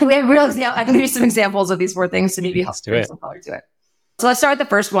 We have I can give you some examples of these 4 things to maybe help bring some color to it. So let's start with the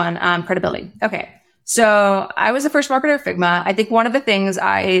first one, credibility. Okay. So I was the first marketer at Figma. I think one of the things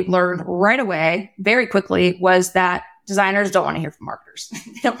I learned right away, very quickly, was that designers don't want to hear from marketers.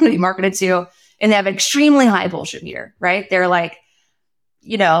 They don't want to be marketed to, and they have an extremely high bullshit meter, right? They're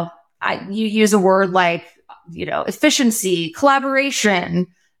you use a word efficiency, collaboration,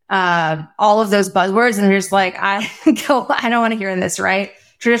 all of those buzzwords. And you're just I don't want to hear this, right?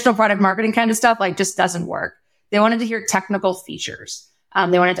 Traditional product marketing kind of stuff, just doesn't work. They wanted to hear technical features.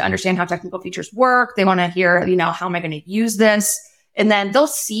 They wanted to understand how technical features work. They want to hear, how am I going to use this? And then they'll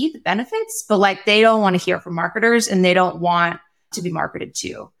see the benefits, but they don't want to hear from marketers and they don't want to be marketed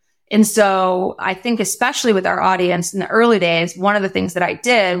to. And so I think especially with our audience in the early days, one of the things that I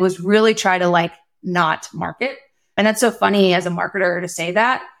did was really try to not market. And that's so funny as a marketer to say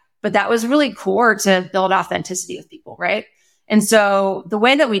that, but that was really core to build authenticity with people, right? And so the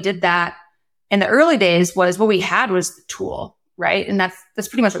way that we did that in the early days was what we had was the tool, right? And that's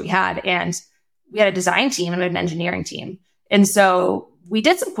pretty much what we had. And we had a design team and we had an engineering team. And so we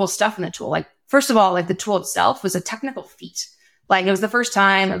did some cool stuff in the tool. First of all, the tool itself was a technical feat. It was the first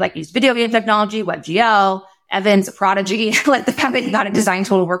time I used video game technology, WebGL, Evan's a prodigy. The fact that he got a design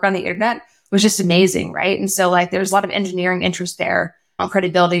tool to work on the internet was just amazing, right? And so there's a lot of engineering interest there on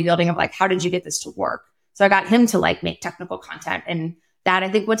credibility building of how did you get this to work? So I got him to make technical content, and that I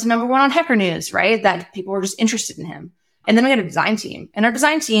think went to number 1 on Hacker News, right? That people were just interested in him. And then we had a design team, and our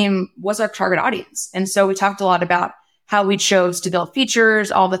design team was our target audience. And so we talked a lot about how we chose to build features,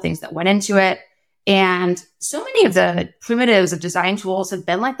 all the things that went into it. And so many of the primitives of design tools have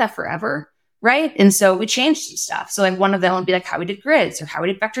been like that forever, right? And so we changed some stuff. So one of them would be how we did grids or how we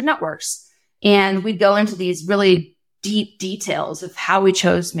did vector networks. And we'd go into these really deep details of how we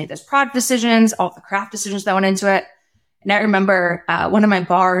chose to make those product decisions, all the craft decisions that went into it. And I remember one of my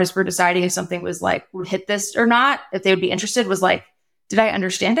bars for deciding if something was would hit this or not, if they would be interested, was did I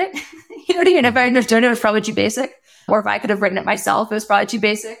understand it? You know what I mean? If I understood it, it was probably too basic. Or if I could have written it myself, it was probably too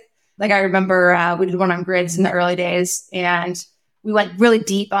basic. I remember we did one on grids in the early days, and we went really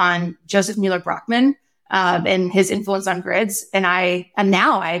deep on Joseph Mueller-Brockman and his influence on grids. And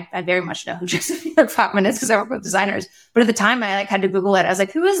now I very much know who Joseph Mueller-Brockman is because I work with designers. But at the time, I had to Google it. I was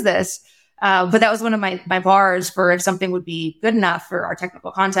who is this? But that was one of my bars for if something would be good enough for our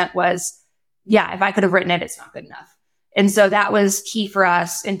technical content was, yeah, if I could have written it, it's not good enough. And so that was key for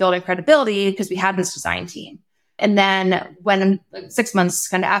us in building credibility because we had this design team. And then when 6 months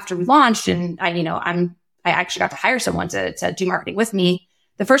kind of after we launched, and I'm I actually got to hire someone to do marketing with me.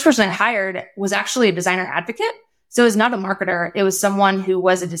 The first person I hired was actually a designer advocate. So it was not a marketer. It was someone who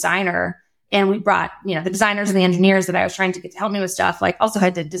was a designer. And we brought, the designers and the engineers that I was trying to get to help me with stuff, like also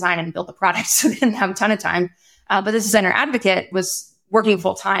had to design and build the product. So they didn't have a ton of time. But this designer advocate was working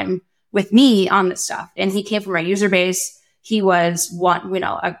full time with me on this stuff. And he came from our user base. He was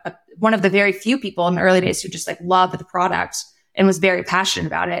one of the very few people in the early days who just like loved the product and was very passionate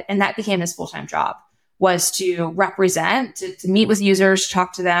about it. And that became his full-time job, was to represent, to meet with users,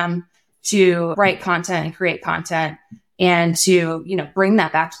 talk to them, to write content and create content, and to, bring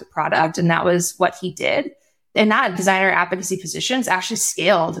that back to the product. And that was what he did. And that designer advocacy positions actually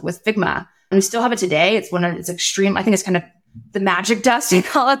scaled with Figma. And we still have it today. It's extreme. I think it's kind of the magic dust, you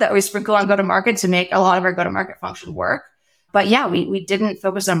call it, that we sprinkle on go-to-market to make a lot of our go-to-market function work. But yeah, we didn't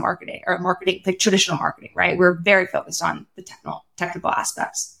focus on marketing, like traditional marketing, right? We're very focused on the technical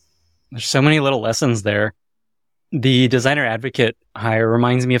aspects. There's so many little lessons there. The designer advocate hire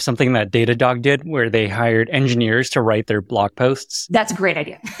reminds me of something that Datadog did, where they hired engineers to write their blog posts. That's a great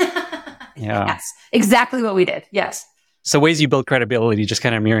idea. Yeah. Yes, exactly what we did. Yes. So ways you build credibility, just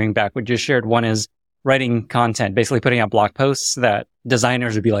kind of mirroring back what you just shared. One is writing content, basically putting out blog posts that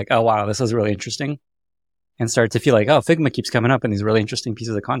designers would be like, oh, wow, this is really interesting. And start to feel like, oh, Figma keeps coming up in these really interesting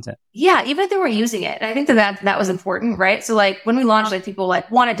pieces of content. Yeah, even if they weren't using it. And I think that was important, right? So like when we launched, like people like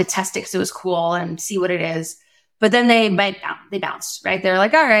wanted to test it because it was cool and see what it is. But then they bounced, right? They're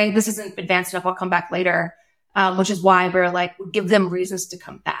like, all right, this isn't advanced enough. I'll come back later. Which is why we're like, we give them reasons to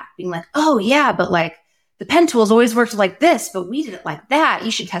come back, being like, oh yeah, but like the pen tools always worked like this, but we did it like that. You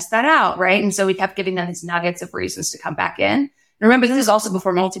should test that out, right? And so we kept giving them these nuggets of reasons to come back in. And remember, this is also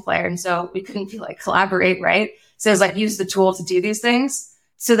before multiplayer. And so we couldn't collaborate, right? So it was like, use the tool to do these things.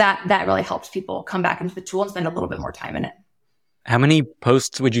 So that really helped people come back into the tool and spend a little bit more time in it. How many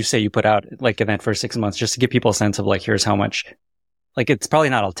posts would you say you put out like in that first 6 months, just to give people a sense of like, here's how much? Like, it's probably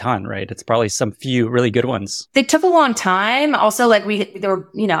not a ton, right? It's probably some few really good ones. They took a long time. Also, like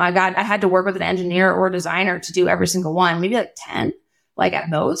I had to work with an engineer or a designer to do every single one, maybe like 10, like at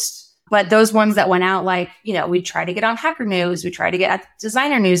most. But those ones that went out, like, we try to get on Hacker News. We try to get at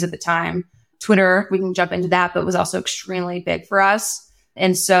Designer News at the time. Twitter, we can jump into that, but it was also extremely big for us.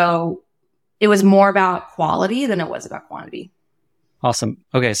 And so it was more about quality than it was about quantity. Awesome.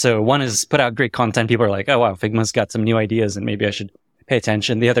 Okay. So one is put out great content. People are like, oh, wow, Figma's got some new ideas and maybe I should pay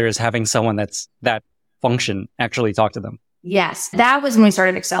attention. The other is having someone that function actually talk to them. Yes. That was when we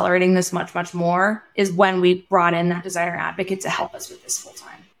started accelerating this much, much more, is when we brought in that designer advocate to help us with this full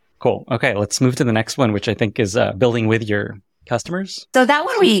time. Cool. Okay. Let's move to the next one, which I think is building with your customers. So that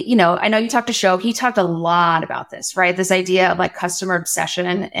one I know you talked to Show. He talked a lot about this, right? This idea of like customer obsession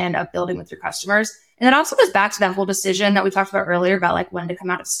and of building with your customers. And it also goes back to that whole decision that we talked about earlier about like when to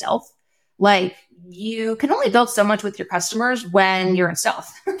come out of stealth. Like you can only build so much with your customers when you're in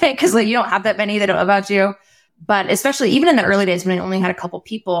stealth, right? Because like you don't have that many that know about you. But especially even in the early days when I only had a couple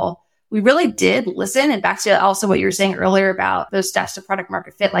people, we really did listen. And back to also what you were saying earlier about those steps to product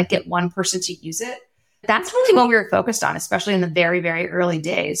market fit, like get one person to use it. That's really what we were focused on, especially in the very, very early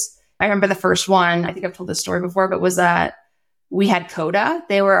days. I remember the first one, I think I've told this story before, but was that we had Coda.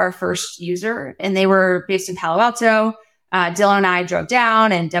 They were our first user and they were based in Palo Alto. Dylan and I drove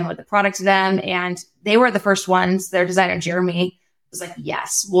down and demoed the product to them. And they were the first ones. Their designer, Jeremy, was like,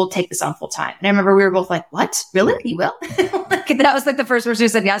 yes, we'll take this on full time. And I remember we were both like, what? Really? You will? That was like the first person who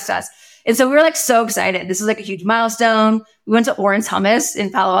said yes to us. And so we were like so excited. This was like a huge milestone. We went to Orange Hummus in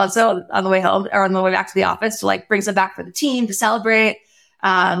Palo Alto on the way home or on the way back to the office to like bring some back for the team to celebrate.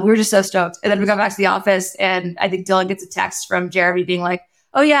 We were just so stoked. And then we got back to the office and I think Dylan gets a text from Jeremy being like,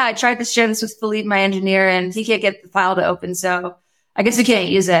 oh yeah, I tried to share this with Philippe, my engineer, and he can't get the file to open. So I guess we can't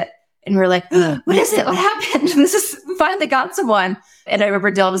use it. And we're like, what is it? What happened? We finally got someone. And I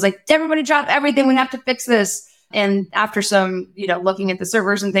remember Dylan was like, everybody drop everything. We have to fix this. And after some, looking at the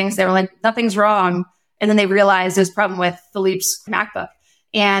servers and things, they were like, nothing's wrong. And then they realized there's a problem with Philippe's MacBook.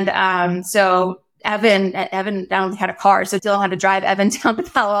 And so Evan down had a car. So Dylan had to drive Evan down to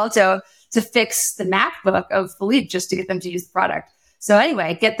Palo Alto to fix the MacBook of Philippe just to get them to use the product. So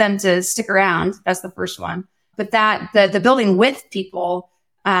anyway, get them to stick around. That's the first one. But the building with people,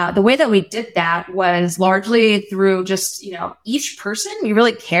 the way that we did that was largely through just, each person, we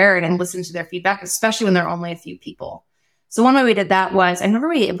really cared and listened to their feedback, especially when there are only a few people. So one way we did that was, I remember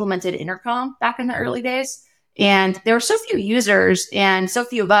we implemented intercom back in the early days, and there were so few users and so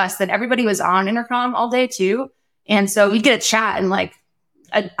few of us that everybody was on intercom all day too. And so we'd get a chat and like,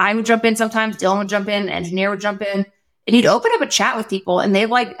 I would jump in sometimes, Dylan would jump in, an engineer would jump in, and he'd open up a chat with people and they'd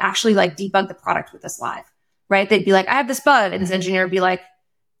like actually like debug the product with us live, right? They'd be like, I have this bug. And this engineer would be like,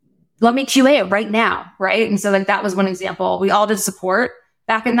 let me QA it right now, right? And so like that was one example. We all did support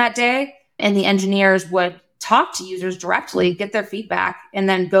back in that day, and the engineers would talk to users directly, get their feedback, and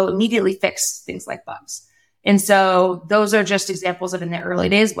then go immediately fix things like bugs. And so those are just examples of in the early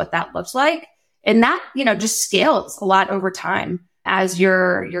days what that looks like. And that, just scales a lot over time as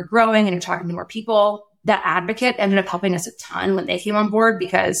you're growing and you're talking to more people. That advocate ended up helping us a ton when they came on board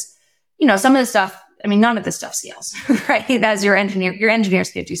because, some of the stuff, none of this stuff scales, right? As your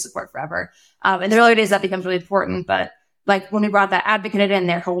engineers can't do support forever. In the early days, that becomes really important. But like when we brought that advocate in,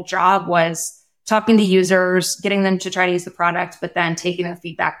 their whole job was talking to users, getting them to try to use the product, but then taking the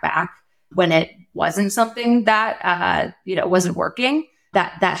feedback back when it wasn't something that, wasn't working.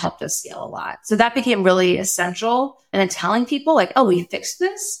 That helped us scale a lot. So that became really essential. And then telling people like, oh, we fixed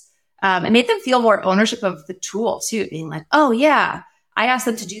this. It made them feel more ownership of the tool too, being like, oh yeah, I asked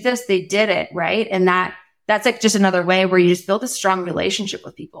them to do this. They did it. Right. And that's like just another way where you just build a strong relationship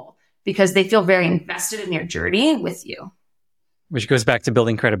with people because they feel very invested in your journey with you. Which goes back to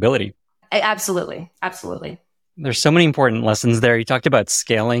building credibility. Absolutely. Absolutely. There's so many important lessons there. You talked about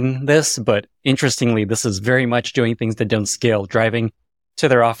scaling this, but interestingly, this is very much doing things that don't scale, driving to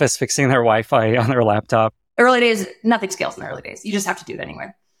their office, fixing their Wi-Fi on their laptop. Early days, nothing scales in the early days. You just have to do it anyway.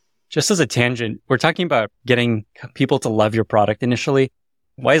 Just as a tangent, we're talking about getting people to love your product initially.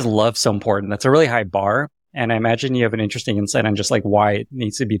 Why is love so important? That's a really high bar. And I imagine you have an interesting insight on just like why it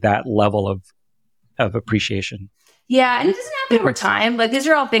needs to be that level of appreciation. Yeah. And it doesn't happen over time. Like these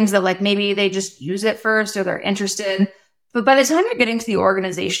are all things that like maybe they just use it first or they're interested. But by the time you're getting to the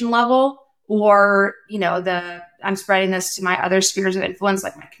organization level or, I'm spreading this to my other spheres of influence,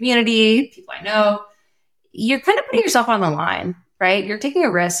 like my community, people I know, you're kind of putting yourself on the line, right? You're taking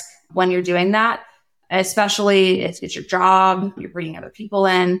a risk when you're doing that, especially it's your job, you're bringing other people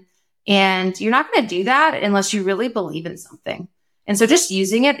in, and you're not going to do that unless you really believe in something. And so just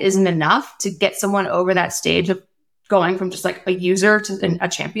using it isn't enough to get someone over that stage of going from just like a user to a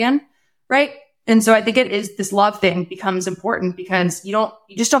champion, right? And so I think it is this love thing becomes important because you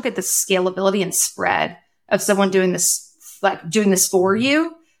just don't get the scalability and spread of someone doing this for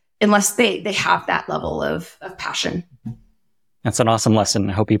you unless they have that level of passion. That's an awesome lesson.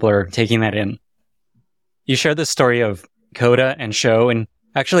 I hope people are taking that in. You shared this story of Coda and Show, and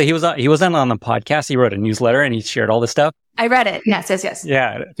actually he wasn't on the podcast. He wrote a newsletter and he shared all this stuff. I read it. Yes.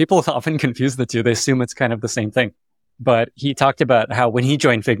 Yeah. People often confuse the two. They assume it's kind of the same thing. But he talked about how when he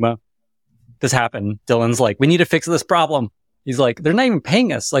joined Figma, this happened. Dylan's like, we need to fix this problem. He's like, they're not even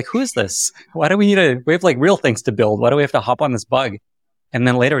paying us. Like, who is this? Why do we have like real things to build? Why do we have to hop on this bug? And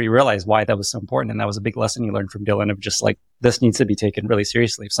then later he realized why that was so important. And that was a big lesson you learned from Dylan of just like, this needs to be taken really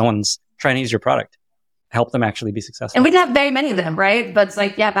seriously. If someone's trying to use your product, help them actually be successful. And we didn't have very many of them, right? But it's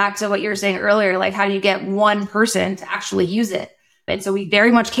like, yeah, back to what you were saying earlier, like how do you get one person to actually use it? And so we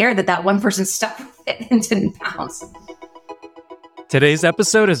very much cared that one person stuck with it and didn't bounce. Today's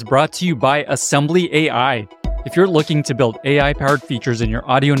episode is brought to you by Assembly AI. If you're looking to build AI-powered features in your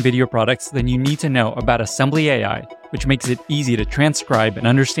audio and video products, then you need to know about Assembly AI, which makes it easy to transcribe and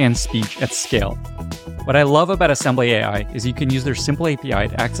understand speech at scale. What I love about Assembly AI is you can use their simple API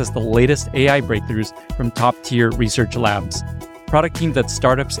to access the latest AI breakthroughs from top-tier research labs. Product teams at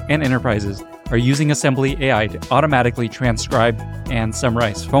startups and enterprises are using Assembly AI to automatically transcribe and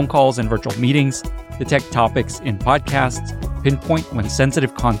summarize phone calls and virtual meetings, detect topics in podcasts, pinpoint when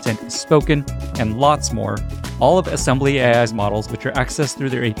sensitive content is spoken, and lots more. All of Assembly AI's models, which are accessed through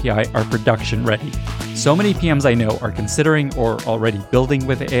their API, are production ready. So many PMs I know are considering or already building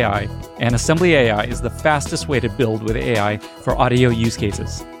with AI, and Assembly AI is the fastest way to build with AI for audio use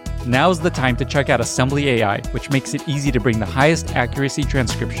cases. Now's the time to check out Assembly AI, which makes it easy to bring the highest accuracy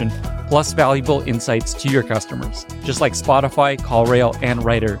transcription plus valuable insights to your customers, just like Spotify, CallRail, and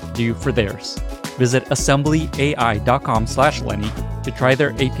Writer do for theirs. Visit assemblyai.com/Lenny to try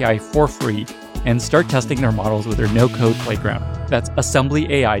their API for free and start testing their models with their no-code playground. That's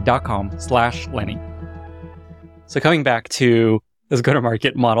assemblyai.com/Lenny. So coming back to this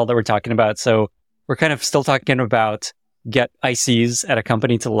go-to-market model that we're talking about, so we're kind of still talking about get ICs at a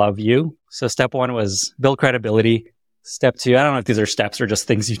company to love you. So step one was build credibility. Step two, I don't know if these are steps or just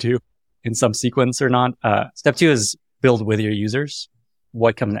things you do in some sequence or not. Step two is build with your users.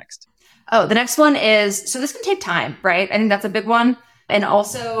 What comes next? Oh, the next one is, so this can take time, right? I think that's a big one. And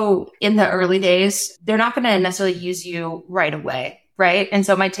also in the early days, they're not going to necessarily use you right away, right? And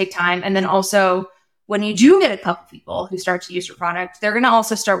so it might take time. And then also when you do get a couple people who start to use your product, they're going to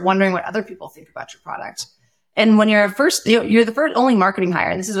also start wondering what other people think about your product. And when you're the first only marketing hire,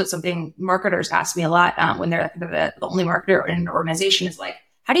 and this is what something marketers ask me a lot when they're the only marketer in an organization is like,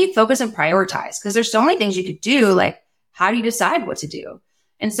 how do you focus and prioritize? Because there's so many things you could do. Like, how do you decide what to do?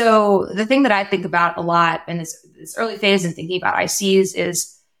 And so the thing that I think about a lot in this early phase and thinking about ICs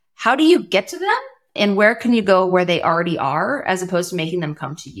is how do you get to them and where can you go where they already are as opposed to making them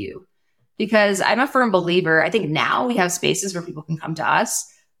come to you? Because I'm a firm believer. I think now we have spaces where people can come to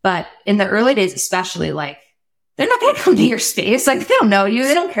us, but in the early days, especially, like, they're not going to come to your space. Like, they don't know you.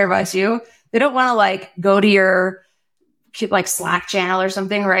 They don't care about you. They don't want to like go to your like Slack channel or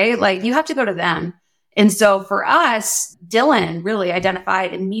something, right? Like, you have to go to them. And so for us, Dylan really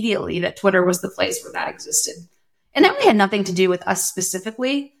identified immediately that Twitter was the place where that existed. And that really had nothing to do with us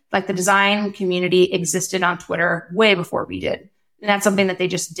specifically. Like, the design community existed on Twitter way before we did. And that's something that they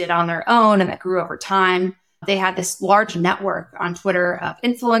just did on their own and that grew over time. They had this large network on Twitter of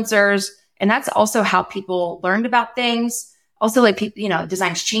influencers. And that's also how people learned about things. Also, like, people,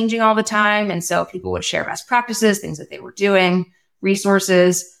 design's changing all the time. And so people would share best practices, things that they were doing,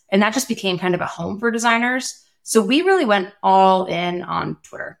 resources. And that just became kind of a home for designers. So we really went all in on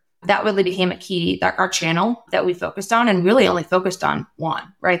Twitter. That really became our channel that we focused on, and really only focused on one,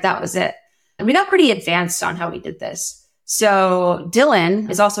 right? That was it. And we got pretty advanced on how we did this. So Dylan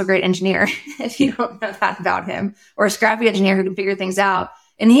is also a great engineer, if you don't know that about him, or a scrappy engineer who can figure things out.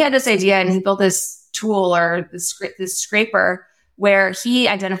 And he had this idea, and he built this tool or this scraper where he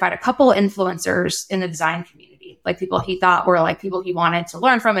identified a couple influencers in the design community, like people he thought were like people he wanted to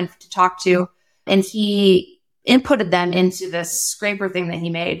learn from and to talk to. And he inputted them into this scraper thing that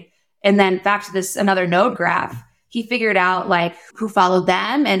he made. And then back to this another node graph, he figured out like who followed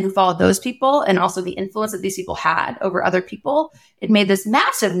them and who followed those people, and also the influence that these people had over other people. It made this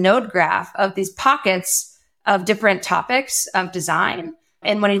massive node graph of these pockets of different topics of design.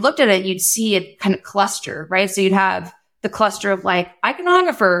 And when he looked at it, you'd see it kind of cluster, right? So you'd have the cluster of like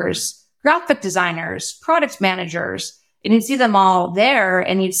iconographers, graphic designers, product managers, and you'd see them all there,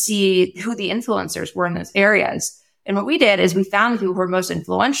 and you'd see who the influencers were in those areas. And what we did is we found the people who were most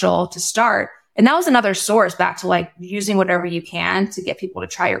influential to start. And that was another source back to like using whatever you can to get people to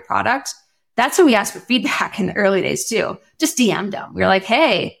try your product. That's when we asked for feedback in the early days too. Just DM'd them. We were like,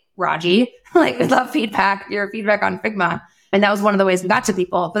 hey, Raji, like, we'd love feedback, your feedback on Figma. And that was one of the ways we got to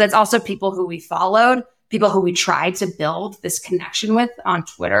people. But that's also people who we followed, people who we tried to build this connection with on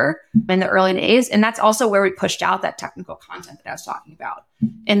Twitter in the early days. And that's also where we pushed out that technical content that I was talking about.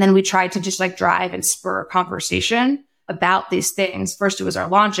 And then we tried to just like drive and spur conversation about these things. First, it was our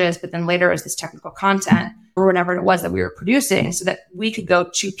launches, but then later it was this technical content or whatever it was that we were producing, so that we could go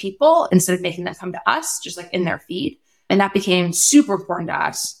to people instead of making them come to us, just like in their feed. And that became super important to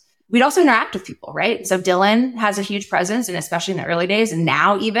us. We'd also interact with people, right? So Dylan has a huge presence, and especially in the early days, and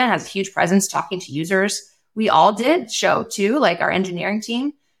now even has a huge presence talking to users. We all did show too, like our engineering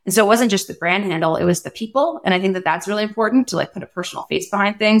team. And so it wasn't just the brand handle, it was the people. And I think that that's really important to like put a personal face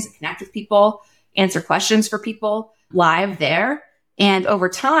behind things, connect with people, answer questions for people live there. And over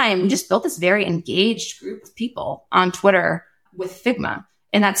time, we just built this very engaged group of people on Twitter with Figma.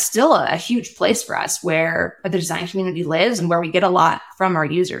 And that's still a huge place for us where the design community lives and where we get a lot from our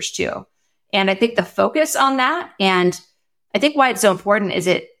users too. And I think the focus on that, and I think why it's so important, is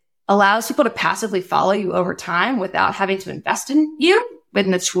it allows people to passively follow you over time without having to invest in you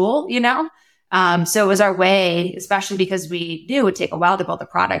within the tool, So it was our way, especially because we knew it would take a while to build the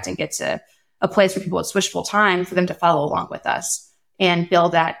product and get to a place where people would switch full time, for them to follow along with us and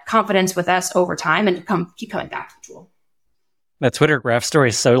build that confidence with us over time and to keep coming back to the tool. That Twitter graph story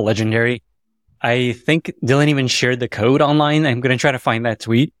is so legendary. I think Dylan even shared the code online. I'm going to try to find that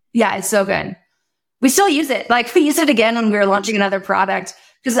tweet. Yeah, it's so good. We still use it. Like, we used it again when we were launching another product,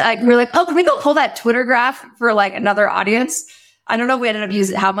 because we were like, oh, can we go pull that Twitter graph for like another audience? I don't know if we ended up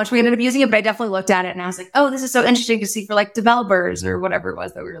using how much we ended up using it, but I definitely looked at it and I was like, oh, this is so interesting to see for like developers or whatever it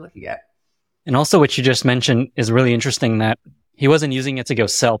was that we were looking at. And also what you just mentioned is really interesting, that he wasn't using it to go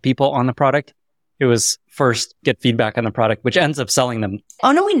sell people on the product. It was first get feedback on the product, which ends up selling them.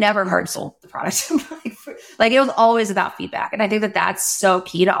 Oh no, we never hard sold the product. Like, it was always about feedback. And I think that that's so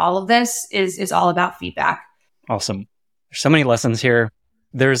key to all of this is all about feedback. Awesome. There's so many lessons here.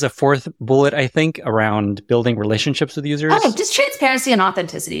 There's a fourth bullet, I think, around building relationships with users. Oh, just transparency and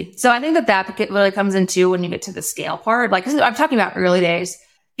authenticity. So I think that really comes into when you get to the scale part. Like, I'm talking about early days,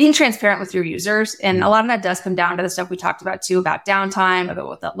 being transparent with your users. And a lot of that does come down to the stuff we talked about too, about downtime, about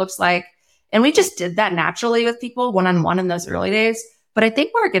what that looks like. And we just did that naturally with people one-on-one in those early days. But I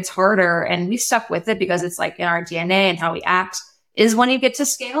think where it gets harder, and we stuck with it because it's like in our DNA and how we act, is when you get to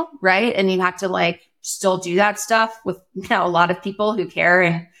scale, right? And you have to like still do that stuff with a lot of people who care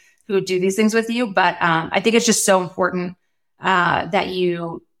and who do these things with you. But I think it's just so important that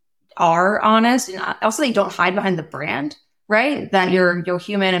you are honest, and also that you don't hide behind the brand, right? That you're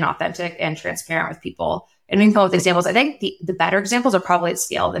human and authentic and transparent with people. And we can come up with examples. I think the better examples are probably at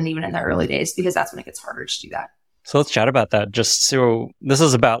scale than even in the early days, because that's when it gets harder to do that. So let's chat about that. So this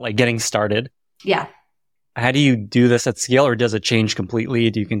is about like getting started. Yeah. How do you do this at scale, or does it change completely?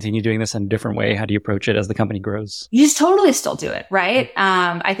 Do you continue doing this in a different way? How do you approach it as the company grows? You just totally still do it, right?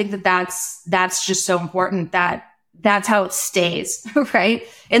 I think that's just so important that's how it stays, right?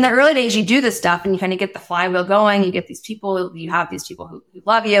 In the early days, you do this stuff and you kind of get the flywheel going. You get these people, you have these people who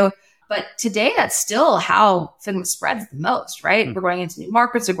love you. But today, that's still how Figma spreads the most, right? We're going into new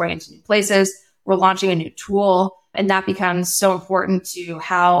markets, we're going into new places, we're launching a new tool, and that becomes so important to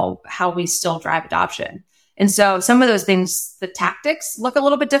how we still drive adoption. And so some of those things, the tactics look a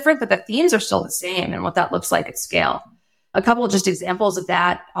little bit different, but the themes are still the same and what that looks like at scale. A couple of just examples of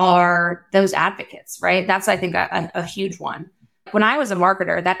that are those advocates, right? That's, I think, a huge one. When I was a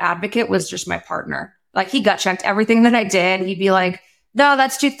marketer, that advocate was just my partner. Like, he gut checked everything that I did. He'd be like, no,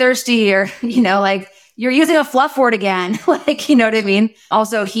 that's too thirsty. Or, like, you're using a fluff word again. Like, you know what I mean?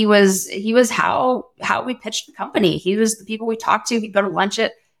 Also, he was how we pitched the company. He was the people we talked to. He'd go to lunch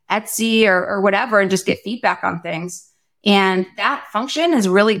at Etsy or whatever and just get feedback on things. And that function has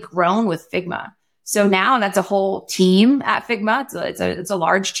really grown with Figma. So now that's a whole team at Figma. It's a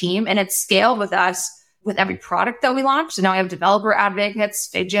large team, and it's scaled with us with every product that we launch. So now we have developer advocates,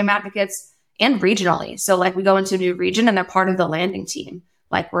 FigJam advocates, and regionally. So like, we go into a new region and they're part of the landing team.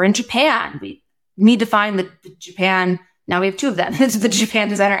 Like, we're in Japan. We need to find the Japan. Now we have two of them. It's the Japan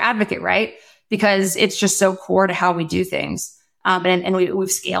designer advocate, right? Because it's just so core to how we do things. And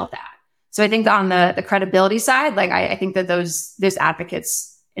we've scaled that. So I think on the credibility side, like, I think that those advocates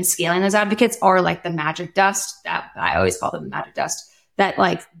and scaling those advocates are like the magic dust, that I always call them the magic dust, that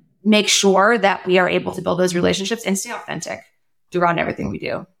like make sure that we are able to build those relationships and stay authentic throughout everything we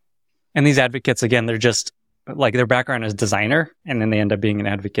do. And these advocates, again, they're just like, their background is designer, and then they end up being an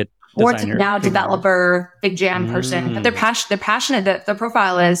advocate designer. Or now developer, FigJam person. But they're passionate. The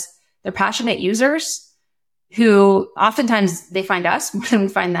profile is they're passionate users who oftentimes they find us more than we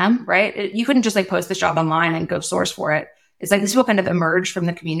find them, right? You couldn't just like post this job online and go source for it. It's like these people kind of emerge from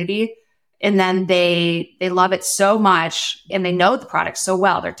the community, and then they love it so much and they know the product so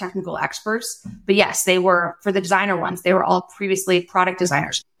well. They're technical experts. But yes, they were, for the designer ones, they were all previously product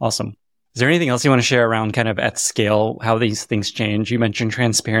designers. Awesome. Is there anything else you want to share around kind of at scale, how these things change? You mentioned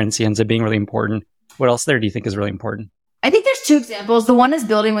transparency ends up being really important. What else there do you think is really important? I think there's two examples. The one is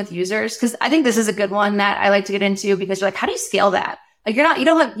building with users, because I think this is a good one that I like to get into, because you're like, how do you scale that? Like,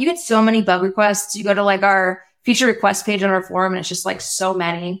 you get so many bug requests. You go to like our feature request page on our forum, and it's just like so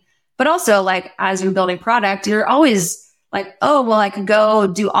many. But also, like, as you're building product, you're always like, oh, well, I could go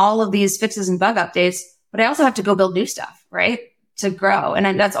do all of these fixes and bug updates, but I also have to go build new stuff, right? To grow.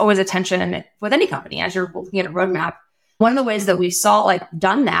 And that's always a tension with any company as you're looking at a roadmap. One of the ways that we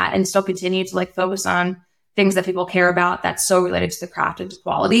done that and still continue to like focus on things that people care about that's so related to the craft and to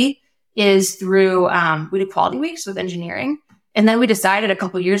quality is through, we did quality weeks with engineering. And then we decided a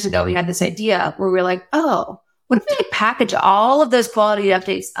couple of years ago, we had this idea where we were like, oh, what if we package all of those quality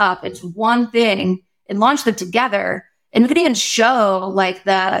updates up into one thing and launch them together? And we could even show like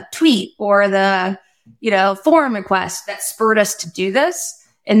the tweet or the, forum request that spurred us to do this.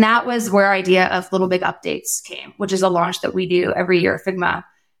 And that was where our idea of Little Big Updates came, which is a launch that we do every year at Figma.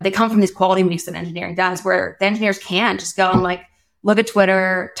 They come from these quality weeks that engineering does, where the engineers can just go and like look at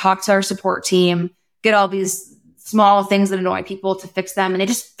Twitter, talk to our support team, get all these small things that annoy people to fix them. And they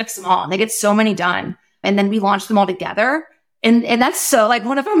just fix them all. And they get so many done. And then we launch them all together. And that's so like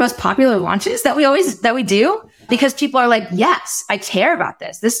one of our most popular launches that we do, because people are like, yes, I care about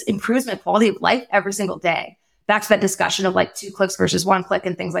this. This improves my quality of life every single day. Back to that discussion of like 2 clicks versus 1 click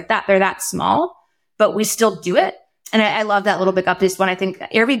and things like that. They're that small, but we still do it. And I love that Little Big Updates one. I think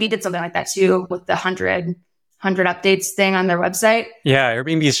Airbnb did something like that too, with the 100 updates thing on their website. Yeah,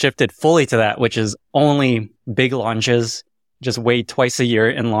 Airbnb has shifted fully to that, which is only big launches. Just wait twice a year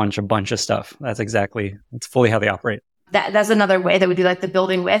and launch a bunch of stuff. That's fully how they operate. That's another way that we do like the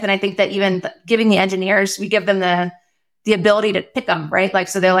building with. And I think that even giving the engineers, we give them the ability to pick them, right? Like,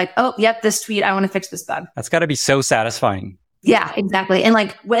 so they're like, oh, yep, this tweet, I want to fix this bug. That's got to be so satisfying. Yeah, exactly. And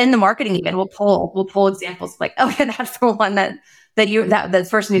like in the marketing, even we'll pull examples like, oh yeah, that's the one that the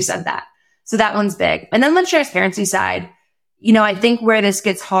person who said that. So that one's big. And then the transparency side, I think where this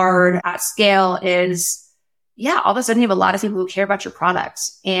gets hard at scale is, all of a sudden you have a lot of people who care about your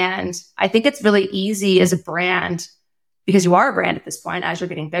products. And I think it's really easy as a brand, because you are a brand at this point, as you're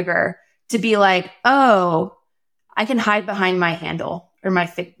getting bigger, to be like, oh, I can hide behind my handle or my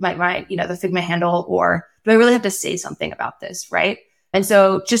the Figma handle, or do I really have to say something about this, right? And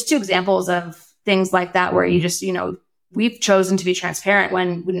so just 2 examples of things like that, where you just, we've chosen to be transparent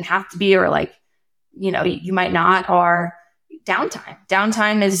when we didn't have to be, or like you might not, or downtime.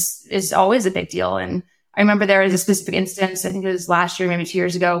 Downtime is always a big deal. And I remember there was a specific instance, I think it was last year, maybe 2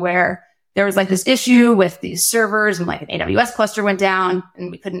 years ago, where there was like this issue with these servers and like an AWS cluster went down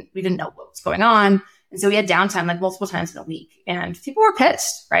and we didn't know what was going on. And so we had downtime like multiple times in a week and people were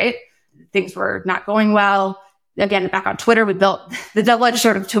pissed, right? Things were not going well. Again, back on Twitter, we built the double-edged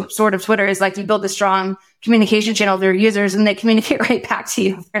sword of Twitter is like you build a strong communication channel with your users and they communicate right back to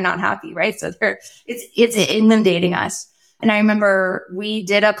you if they're not happy, right? So it's inundating us. And I remember we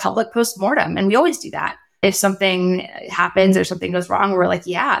did a public postmortem and we always do that. If something happens or something goes wrong, we're like,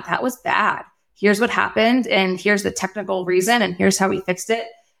 yeah, that was bad. Here's what happened and here's the technical reason and here's how we fixed it.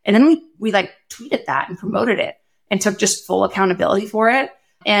 And then we like tweeted that and promoted it and took just full accountability for it.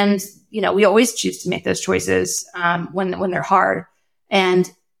 And, we always choose to make those choices when they're hard. And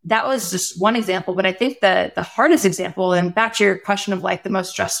that was just one example. But I think the hardest example, and back to your question of like the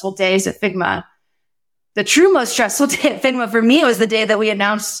most stressful days at Figma, the true most stressful day at Figma for me was the day that we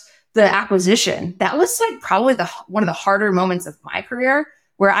announced the acquisition. That was like probably one of the harder moments of my career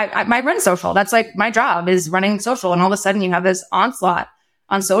where I run social. That's like my job is running social. And all of a sudden you have this onslaught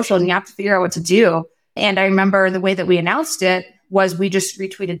on social and you have to figure out what to do. And I remember the way that we announced it was we just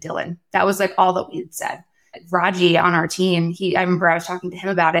retweeted Dylan. That was like all that we had said. Raji on our team, I remember I was talking to him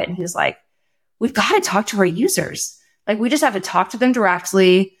about it and he was like, we've got to talk to our users. Like we just have to talk to them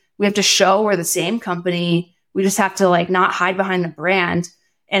directly. We have to show we're the same company. We just have to like not hide behind the brand.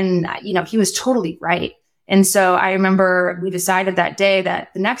 And, he was totally right. And so I remember we decided that day that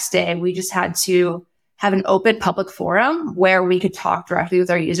the next day we just had to have an open public forum where we could talk directly with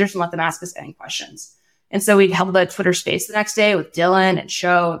our users and let them ask us any questions. And so we held a Twitter space the next day with Dylan and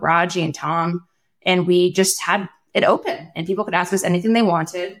Sho, Raji and Tom. And we just had it open and people could ask us anything they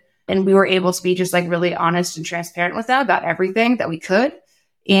wanted. And we were able to be just like really honest and transparent with them about everything that we could.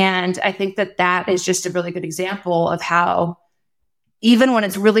 And I think that is just a really good example of how even when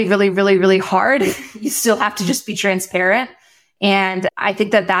it's really, really, really, really hard, you still have to just be transparent. And I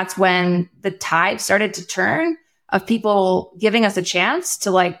think that's when the tide started to turn of people giving us a chance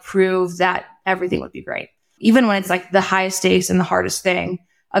to like prove that everything would be great. Even when it's like the highest stakes and the hardest thing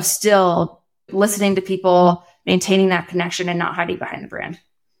of still listening to people, maintaining that connection and not hiding behind the brand.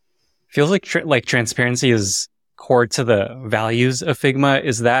 Feels like transparency is core to the values of Figma.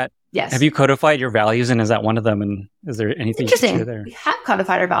 Is that, yes. Have you codified your values and is that one of them? And is there anything you can share there? We have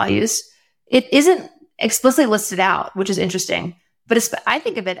codified our values. It isn't explicitly listed out, which is interesting, but I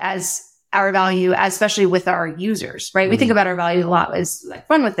think of it as our value, especially with our users, right? We think about our value a lot as like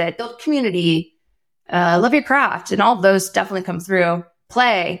run with it, build community, love your craft, and all of those definitely come through.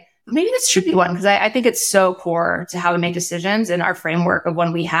 Play. Maybe this should be one because I think it's so core to how we make decisions and our framework of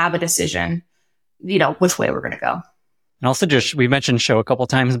when we have a decision, which way we're going to go. And also we mentioned Sho a couple of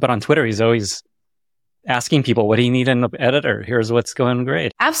times, but on Twitter, he's always asking people, what do you need in the editor? Here's what's going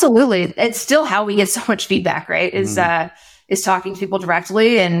great. Absolutely. It's still how we get so much feedback, right? Is talking to people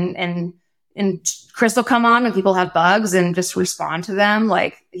directly and Chris will come on when people have bugs and just respond to them.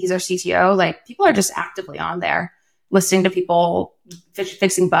 Like he's our CTO. Like people are just actively on there listening to people,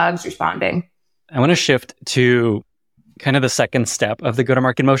 fixing bugs, responding. I want to shift to kind of the second step of the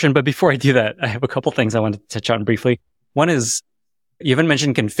go-to-market motion. But before I do that, I have a couple things I want to touch on briefly. One is you even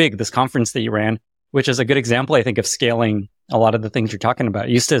mentioned Config, this conference that you ran, which is a good example, I think, of scaling a lot of the things you're talking about.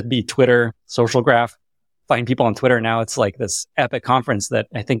 It used to be Twitter, social graph, find people on Twitter. Now it's like this epic conference that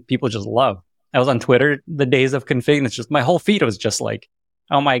I think people just love. I was on Twitter the days of Config and it's just, my whole feed was just like,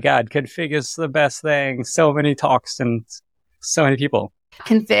 oh my God, Config is the best thing. So many talks and so many people.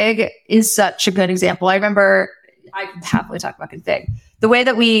 Config is such a good example. I remember I could happily talk about Config. The way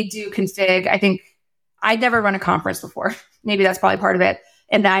that we do Config, I think I'd never run a conference before. Maybe that's probably part of it.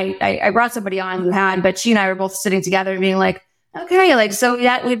 And I brought somebody on who had, but she and I were both sitting together and being like, okay, like, so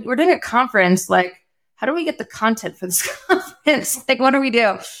yeah, we're doing a conference. Like, how do we get the content for this conference? Like, what do we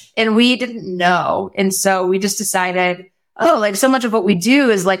do? And we didn't know. And so we just decided, like so much of what we do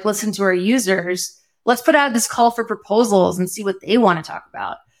is like listen to our users. Let's put out this call for proposals and see what they want to talk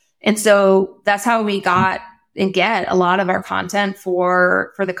about. And so that's how we got and get a lot of our content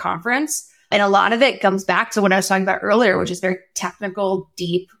for the conference. And a lot of it comes back to what I was talking about earlier, which is very technical,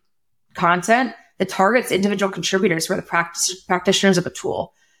 deep content that targets individual contributors who are the practitioners of a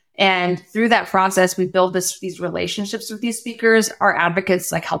tool. And through that process, we build these relationships with these speakers. Our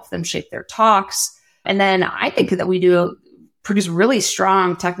advocates like help them shape their talks. And then I think that we do produce really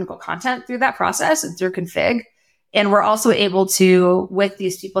strong technical content through that process and through Config. And we're also able to, with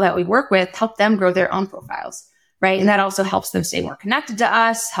these people that we work with, help them grow their own profiles, right? And that also helps them stay more connected to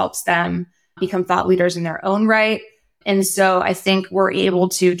us, helps them become thought leaders in their own right. And so I think we're able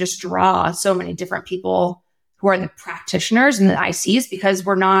to just draw so many different people who are the practitioners and the ICs, because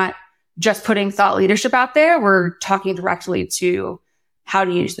we're not just putting thought leadership out there. We're talking directly to how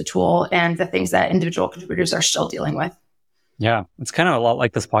to use the tool and the things that individual contributors are still dealing with. Yeah. It's kind of a lot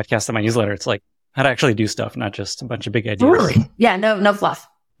like this podcast and my newsletter. It's like how to actually do stuff, not just a bunch of big ideas. Totally. Yeah. No fluff.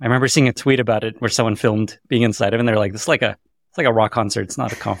 I remember seeing a tweet about it where someone filmed being inside of it and they're like, it's like a rock concert. It's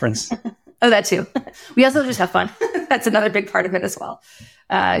not a conference. Oh, that too. We also just have fun. That's another big part of it as well.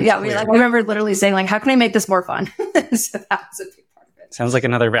 I remember literally saying like, how can I make this more fun? So that was a big part of it. Sounds like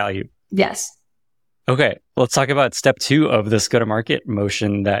another value. Yes. Okay. Let's talk about step 2 of this go-to-market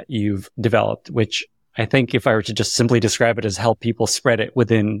motion that you've developed, which I think if I were to just simply describe it as help people spread it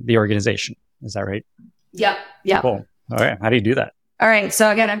within the organization. Is that right? Yep. Cool. All right. How do you do that? All right. So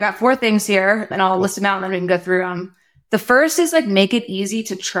again, I've got 4 things here and I'll list them out and then we can go through them. The first is like make it easy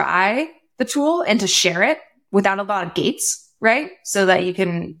to try the tool and to share it without a lot of gates, right? So that you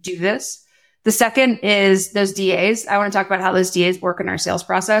can do this. The second is those DAs. I want to talk about how those DAs work in our sales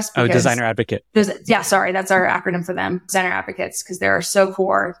process. Oh, designer advocate. That's our acronym for them, designer advocates, because they're so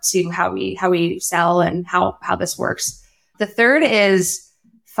core to how we sell and how this works. The third is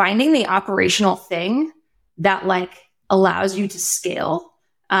finding the operational thing that like allows you to scale.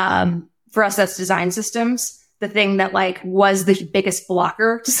 For us, that's design systems. The thing that like was the biggest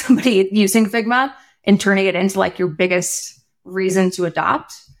blocker to somebody using Figma and turning it into like your biggest reason to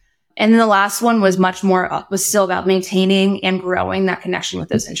adopt. And then the last one was was still about maintaining and growing that connection with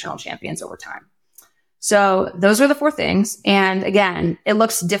those internal champions over time. So those are the 4 things. And again, it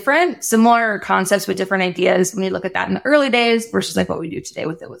looks different, similar concepts with different ideas when you look at that in the early days versus like what we do today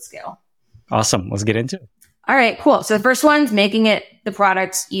with scale. Awesome. Let's get into it. All right, cool. So the first one's making the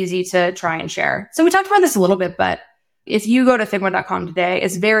product easy to try and share. So we talked about this a little bit, but if you go to Figma.com today,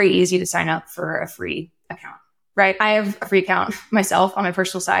 it's very easy to sign up for a free account, right? I have a free account myself on my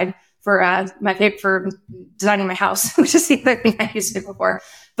personal side for designing my house, which is the other thing I used Figma for.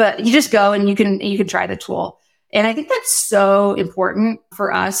 But you just go and you can try the tool. And I think that's so important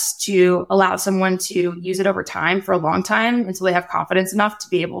for us to allow someone to use it over time for a long time until they have confidence enough to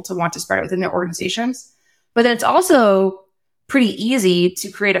be able to want to spread it within their organizations. But then it's also pretty easy to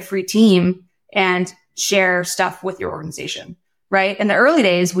create a free team and share stuff with your organization, right? In the early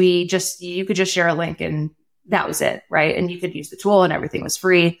days, you could just share a link and that was it, right? And you could use the tool and everything was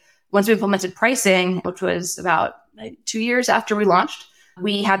free. Once we implemented pricing, which was about 2 years after we launched,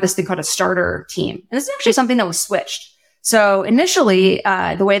 we had this thing called a starter team. And this is actually something that was switched. So initially,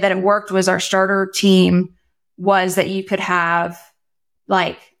 the way that it worked was our starter team was that you could have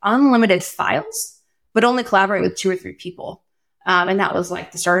like unlimited files, but only collaborate with 2 or 3 people. And that was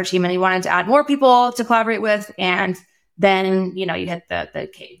like the starter team. And you wanted to add more people to collaborate with. And then, you hit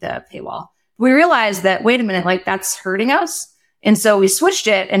the paywall. We realized that, wait a minute, like that's hurting us. And so we switched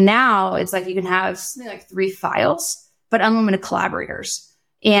it. And now it's like you can have something like 3 files, but unlimited collaborators.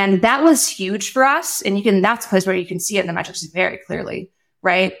 And that was huge for us. And that's a place where you can see it in the metrics very clearly,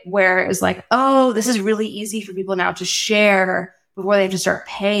 right? Where it's like, oh, this is really easy for people now to share before they have to start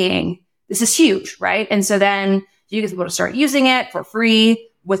paying. This is huge, right? And so then you get people to start using it for free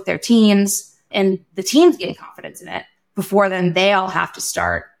with their teams, and the teams getting confidence in it before then they all have to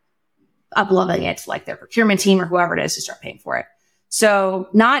start uploading it to like their procurement team or whoever it is to start paying for it. So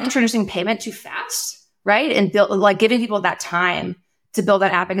not introducing payment too fast, right? And giving people that time to build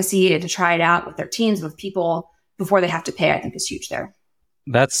that advocacy and to try it out with their teams, with people before they have to pay, I think is huge there.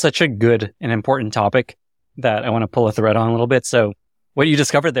 That's such a good and important topic that I want to pull a thread on a little bit. So what you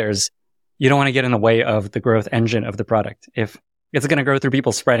discovered there is you don't want to get in the way of the growth engine of the product. If it's going to grow through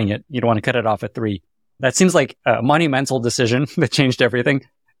people spreading it, you don't want to cut it off at 3. That seems like a monumental decision that changed everything.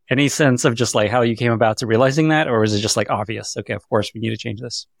 Any sense of just like how you came about to realizing that? Or was it just like obvious? Okay, of course, we need to change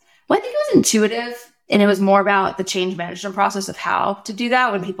this. Well, I think it was intuitive. And it was more about the change management process of how to do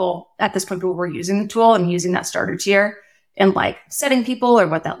that when at this point, people were using the tool and using that starter tier and like setting people or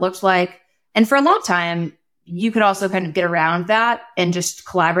what that looked like. And for a long time, you could also kind of get around that and just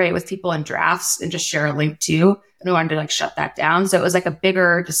collaborate with people in drafts and just share a link too. And we wanted to like shut that down. So it was like a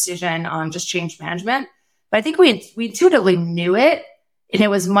bigger decision on just change management. But I think we intuitively knew it. And it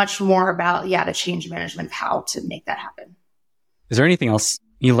was much more about, the change management of how to make that happen. Is there anything else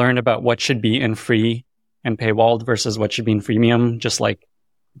you learned about what should be in free and paywalled versus what should be in freemium? Just like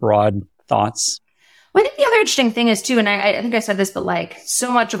broad thoughts? Well, I think the other interesting thing is too, and I think I said this, but like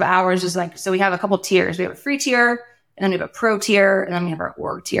so much of ours is like, so we have a couple tiers. We have a free tier, and then we have a pro tier, and then we have our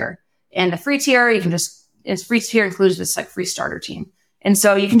org tier. And the free tier, free tier includes this like free starter team. And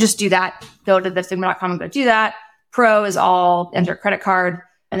so you can just do that, go to the Figma.com and go do that. Pro is all enter credit card.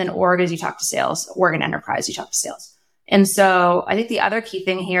 And then org is you talk to sales, org and enterprise, you talk to sales. And so I think the other key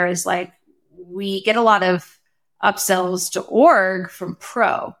thing here is like, we get a lot of upsells to org from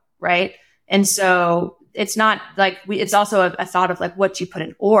pro, right? And so it's not like it's also a thought of like what you put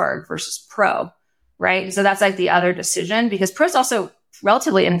in org versus pro, right? And so that's like the other decision, because pro is also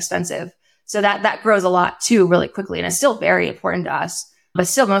relatively inexpensive. So that grows a lot too, really quickly. And it's still very important to us, but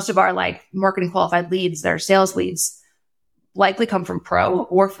still most of our like marketing qualified leads, their sales leads likely come from pro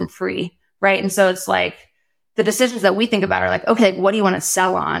or from free, right? And so it's like the decisions that we think about are like, okay, what do you want to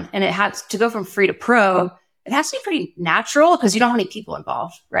sell on? And it has to go from free to pro. It has to be pretty natural because you don't have any people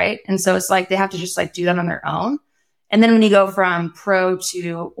involved, right? And so it's like they have to just like do that on their own. And then when you go from pro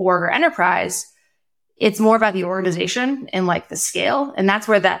to org or enterprise, it's more about the organization and like the scale. And that's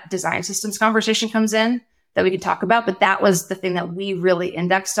where that design systems conversation comes in that we could talk about. But that was the thing that we really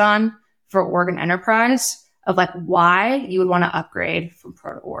indexed on for org and enterprise of like why you would want to upgrade from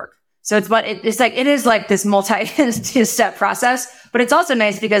pro to org. So it is like this multi-step process, but it's also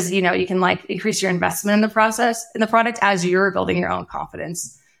nice because, you know, you can like increase your investment in the process, in the product as you're building your own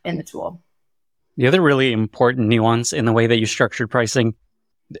confidence in the tool. The other really important nuance in the way that you structured pricing,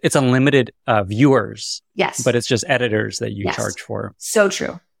 it's unlimited viewers. Yes. But it's just editors that you charge for. So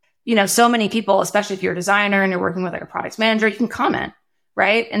true. You know, so many people, especially if you're a designer and you're working with like a product manager, you can comment,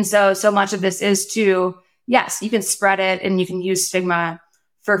 right? And so much of this is to, yes, you can spread it and you can use Figma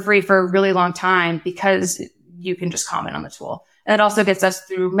for free for a really long time because you can just comment on the tool. And it also gets us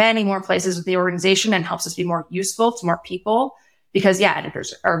through many more places with the organization and helps us be more useful to more people because,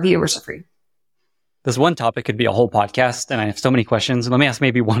 editors or viewers are free. This one topic could be a whole podcast, and I have so many questions. Let me ask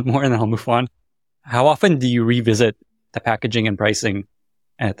maybe one more and then I'll move on. How often do you revisit the packaging and pricing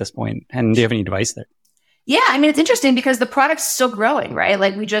at this point? And do you have any advice there? Yeah, I mean, it's interesting because the product's still growing, right?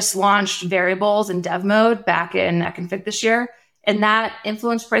 Like we just launched variables in dev mode back in Config this year. And that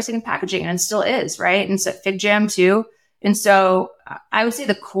influenced pricing and packaging and still is, right? And so FigJam too. And so I would say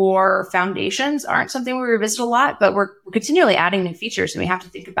the core foundations aren't something we revisit a lot, but we're continually adding new features and we have to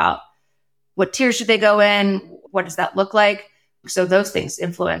think about what tiers should they go in? What does that look like? So those things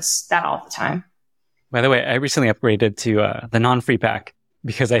influence that all the time. By the way, I recently upgraded to the non-free pack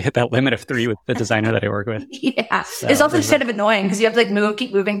because I hit that limit of 3 with the designer that I work with. Yeah. So it's also kind of annoying because you have to like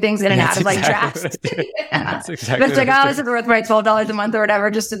keep moving things in and out of like drafts. That's exactly but it's like, oh, this is worth my $12 a month or whatever,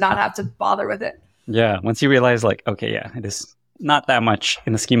 just to not have to bother with it. Yeah. Once you realize like, okay, it is not that much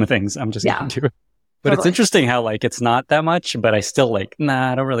in the scheme of things. I'm just going to do it. But It's interesting how like, it's not that much, but I still like,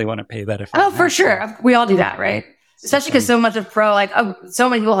 I don't really want to pay that. For sure. We all do that, right? Especially because so much of pro, like so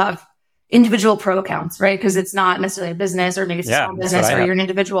many people have individual pro accounts, right? Because it's not necessarily a business or maybe it's a small business or you're an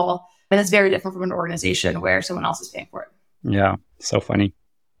individual. And it's very different from an organization where someone else is paying for it. Yeah. So funny.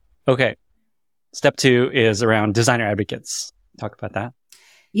 Okay. Step 2 is around designer advocates. Talk about that.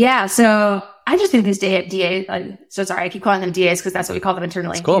 Yeah. So I just think these DAs, so sorry, I keep calling them DAs because that's what we call them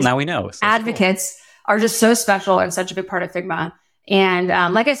internally. It's cool. Now we know. So advocates are just so special and such a big part of Figma.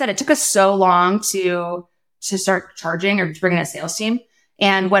 And like I said, it took us so long to start charging or to bring in a sales team.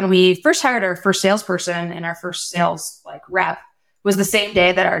 And when we first hired our first salesperson and our first sales like rep was the same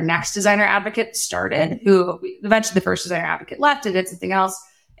day that our next designer advocate started, who eventually the first designer advocate left and did something else.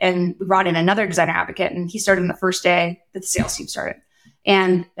 And we brought in another designer advocate and he started on the first day that the sales team started.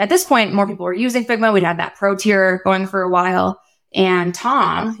 And at this point, more people were using Figma. We'd had that pro tier going for a while. And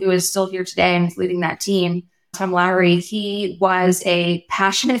Tom, who is still here today and is leading that team, Tom Lowry, he was a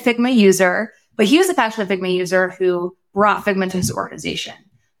passionate Figma user, but he was a passionate Figma user who brought Figma to his organization.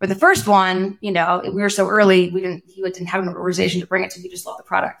 For the first one, we were so early, he didn't have an organization to bring it to. He just loved the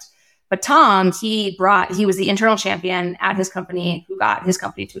product. But Tom, he was the internal champion at his company who got his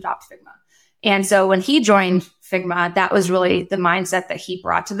company to adopt Figma. And so when he joined Figma, that was really the mindset that he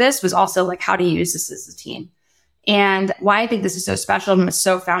brought to this was also like, how to use this as a team. And why I think this is so special and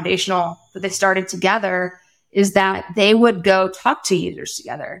so foundational that they started together is that they would go talk to users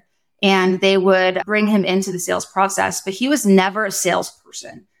together and they would bring him into the sales process. But he was never a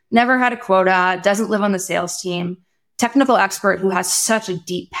salesperson, never had a quota, doesn't live on the sales team, technical expert who has such a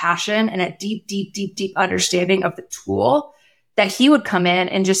deep passion and a deep understanding of the tool that he would come in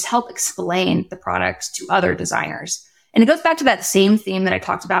and just help explain the product to other designers. And it goes back to that same theme that I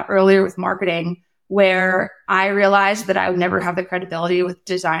talked about earlier with marketing, where I realized that I would never have the credibility with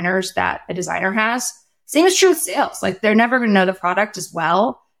designers that a designer has. Same is true with sales. Like they're never going to know the product as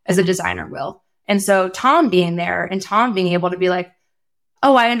well as a designer will. And so Tom being there and Tom being able to be like,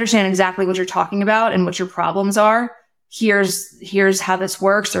 oh, I understand exactly what you're talking about and what your problems are. Here's how this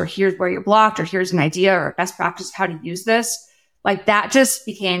works, or here's where you're blocked, or here's an idea or best practice of how to use this. Like that just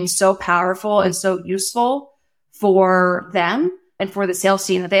became so powerful and so useful for them and for the sales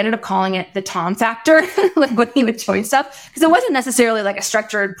team that they ended up calling it the Tom factor, like when he would join stuff. Because it wasn't necessarily like a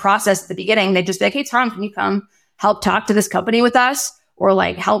structured process at the beginning. They'd just be like, hey, Tom, can you come help talk to this company with us or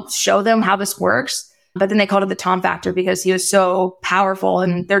like help show them how this works? But then they called it the Tom factor because he was so powerful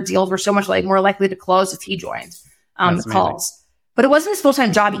and their deals were so much like more likely to close if he joined the calls. But it wasn't his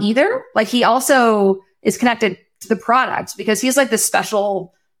full-time job either. Like he also is connected to the product because he's like this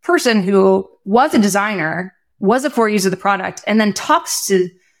special person who was a designer, was a core user of the product, and then talks to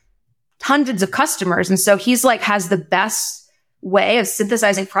hundreds of customers. And so he's like, has the best way of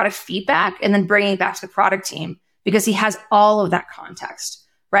synthesizing product feedback and then bringing it back to the product team because he has all of that context,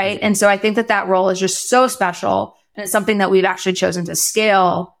 right? And so I think that that role is just so special. And it's something that we've actually chosen to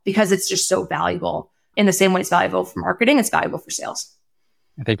scale because it's just so valuable. In the same way it's valuable for marketing, it's valuable for sales.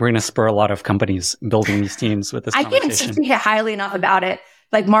 I think we're going to spur a lot of companies building these teams with this conversation. I can't speak highly enough about it.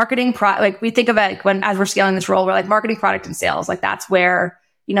 Like marketing, like we think of it when, as we're scaling this role, we're like marketing, product, and sales. Like that's where,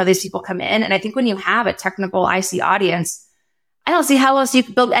 these people come in. And I think when you have a technical IC audience, I don't see how else you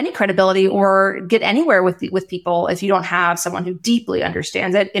could build any credibility or get anywhere with people if you don't have someone who deeply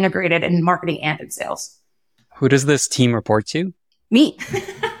understands it, integrated in marketing and in sales. Who does this team report to? Me.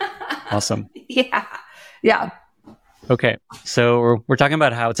 Awesome. Yeah. Okay. So we're talking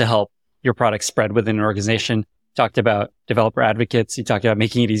about how to help your product spread within an organization. You talked about developer advocates. You talked about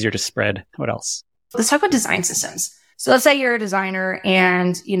making it easier to spread. What else? Let's talk about design systems. So let's say you're a designer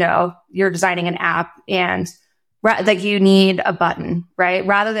and, you're designing an app and like you need a button, right?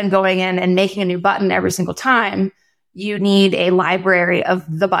 Rather than going in and making a new button every single time, you need a library of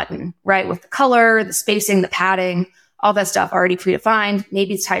the button, right? With the color, the spacing, the padding, all that stuff already predefined.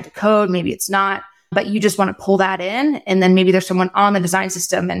 Maybe it's tied to code, maybe it's not, but you just want to pull that in. And then maybe there's someone on the design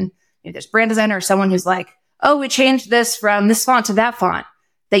system and maybe there's brand designer or someone who's like, oh, we changed this from this font to that font,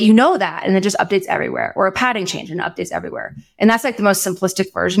 that that, and it just updates everywhere, or a padding change and it updates everywhere. And that's like the most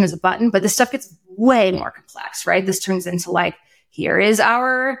simplistic version is a button, but this stuff gets way more complex, right? This turns into like, here is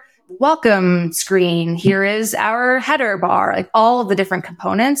our welcome screen. Here is our header bar, like all of the different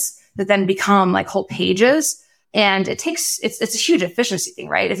components that then become like whole pages. And it's a huge efficiency thing,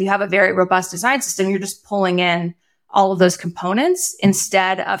 right? If you have a very robust design system, you're just pulling in all of those components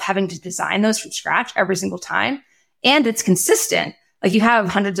instead of having to design those from scratch every single time. And it's consistent. Like you have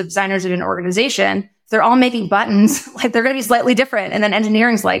hundreds of designers in an organization, they're all making buttons, like they're going to be slightly different. And then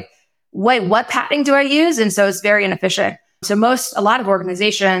engineering's like, wait, what padding do I use? And so it's very inefficient. So a lot of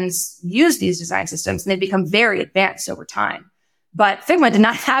organizations use these design systems and they become very advanced over time. But Figma did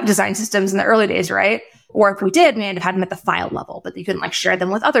not have design systems in the early days, right? Or if we did, we had them at the file level, but you couldn't like share them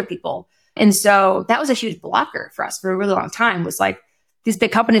with other people. And so that was a huge blocker for us for a really long time, was like these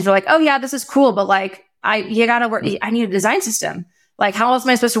big companies were like, oh yeah, this is cool, but like I need a design system. Like how else am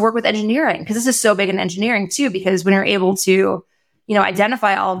I supposed to work with engineering? Because this is so big in engineering too, because when you're able to,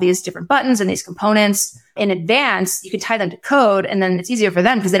 identify all of these different buttons and these components in advance, you can tie them to code and then it's easier for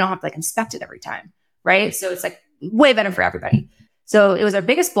them because they don't have to like inspect it every time. Right. So it's like way better for everybody. So it was our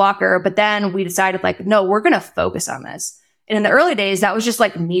biggest blocker, but then we decided like, no, we're going to focus on this. And in the early days, that was just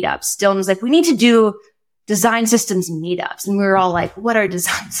like meetups. Dylan was like, we need to do design systems meetups. And we were all like, what are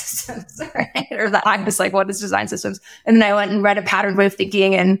design systems? Right? Or that I was like, what is design systems? And then I went and read a pattern way of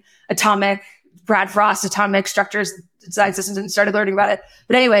thinking and Brad Frost, atomic structures, design systems, and started learning about it.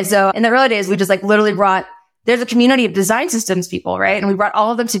 But anyway, so in the early days, we just like literally there's a community of design systems people, right? And we brought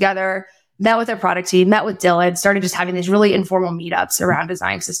all of them together, met with our product team, met with Dylan, started just having these really informal meetups around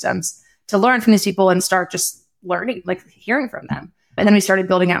design systems to learn from these people and start just learning, like hearing from them. And then we started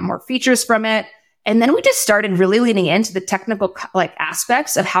building out more features from it. And then we just started really leaning into the technical like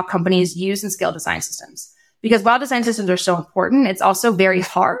aspects of how companies use and scale design systems. Because while design systems are so important, it's also very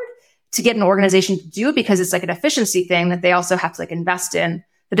hard to get an organization to do because it's like an efficiency thing that they also have to like invest in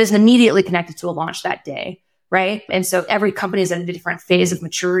that isn't immediately connected to a launch that day. Right. And so every company is at a different phase of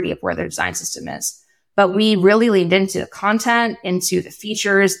maturity of where their design system is. But we really leaned into the content, into the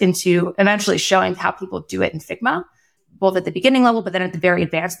features, into eventually showing how people do it in Figma, both at the beginning level, but then at the very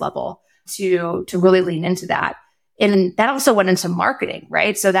advanced level to really lean into that. And that also went into marketing,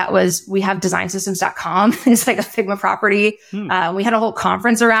 right? So we have designsystems.com. It's like a Figma property. We had a whole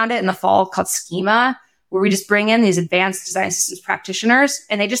conference around it in the fall called Schema, where we just bring in these advanced design systems practitioners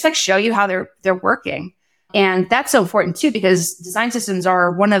and they just like show you how they're working. And that's so important too, because design systems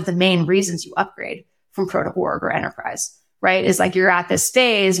are one of the main reasons you upgrade from pro to org or enterprise, right? Is like you're at this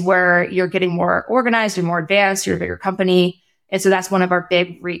phase where you're getting more organized, you're more advanced, you're a bigger company. And so that's one of our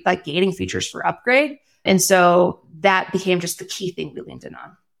big gating features for upgrade. And so that became just the key thing we leaned in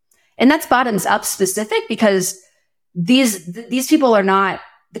on. And that's bottoms up specific because these people are not,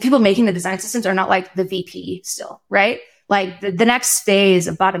 the people making the design systems are not like the VP still, right? Like the next phase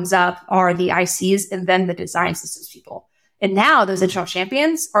of bottoms up are the ICs and then the design systems people. And now those internal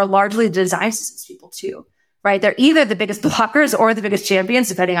champions are largely design systems people too, right? They're either the biggest blockers or the biggest champions,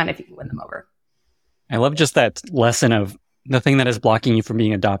 depending on if you can win them over. I love just that lesson of the thing that is blocking you from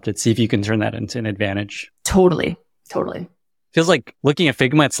being adopted. See if you can turn that into an advantage. Totally. Feels like looking at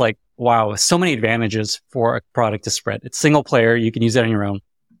Figma, it's like, wow, so many advantages for a product to spread. It's single player. You can use it on your own.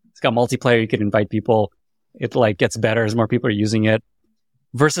 It's got multiplayer. You can invite people. It like gets better as more people are using it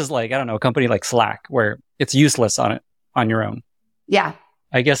versus like, I don't know, a company like Slack where it's useless on your own. Yeah.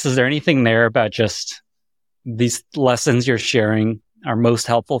 I guess, is there anything there about just these lessons you're sharing are most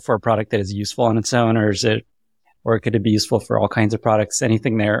helpful for a product that is useful on its own, or could it be useful for all kinds of products?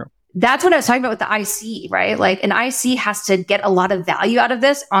 Anything there? That's what I was talking about with the IC, right? Like an IC has to get a lot of value out of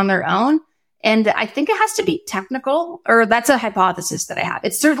this on their own. And I think it has to be technical, or that's a hypothesis that I have.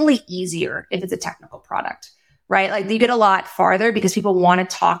 It's certainly easier if it's a technical product, right? Like you get a lot farther because people want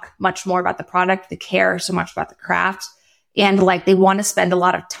to talk much more about the product. They care so much about the craft. And like they want to spend a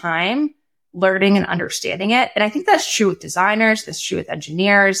lot of time learning and understanding it. And I think that's true with designers. That's true with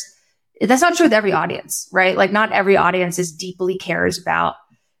engineers. That's not true with every audience, right? Like not every audience is deeply cares about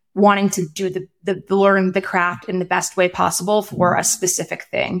wanting to do the learn the craft in the best way possible for a specific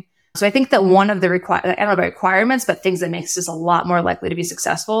thing. So I think that one of the I don't know about requirements, but things that makes this a lot more likely to be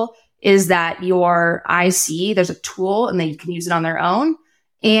successful is that your IC, there's a tool and they can use it on their own.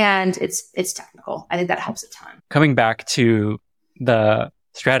 And it's technical. I think that helps a ton. Coming back to the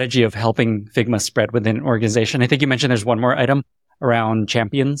strategy of helping Figma spread within an organization, I think you mentioned there's one more item around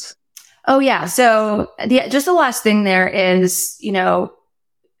champions. Oh, yeah. So just the last thing there is,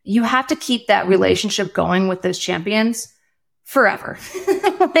 you have to keep that relationship going with those champions forever.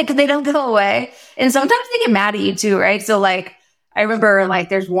 Like they don't go away. And sometimes they get mad at you too, right? So like, I remember like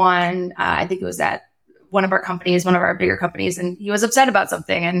there's one, I think it was at one of our bigger companies, and he was upset about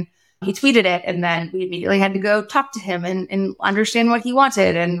something and he tweeted it. And then we immediately had to go talk to him and understand what he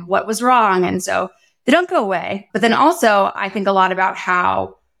wanted and what was wrong. And so they don't go away. But then also I think a lot about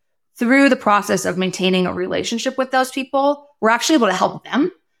how through the process of maintaining a relationship with those people, we're actually able to help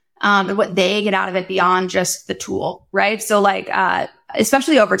them. And what they get out of it beyond just the tool, right? So like,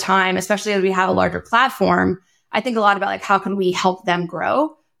 especially over time, especially as we have a larger platform, I think a lot about like, how can we help them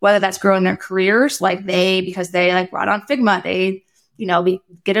grow, whether that's growing their careers, like because they like brought on Figma, they, we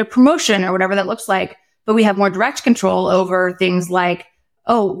get a promotion or whatever that looks like, but we have more direct control over things like,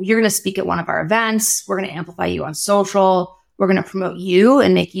 oh, you're going to speak at one of our events. We're going to amplify you on social. We're going to promote you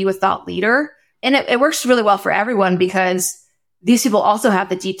and make you a thought leader. And it works really well for everyone because these people also have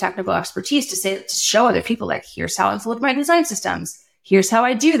the deep technical expertise to show other people, like, here's how I implement my design systems. Here's how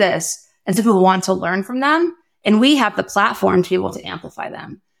I do this. And so people want to learn from them. And we have the platform to be able to amplify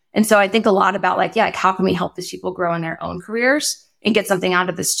them. And so I think a lot about like how can we help these people grow in their own careers and get something out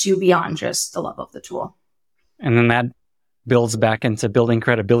of this too beyond just the love of the tool. And then that builds back into building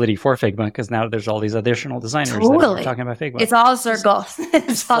credibility for Figma because now there's all these additional designers that are talking about Figma. It's all a circle.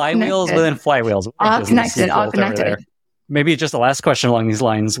 It's all flywheels connected. within flywheels. All connected. Maybe just the last question along these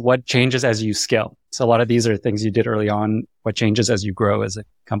lines. What changes as you scale? So a lot of these are things you did early on. What changes as you grow as a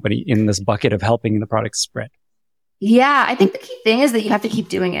company in this bucket of helping the product spread? Yeah, I think the key thing is that you have to keep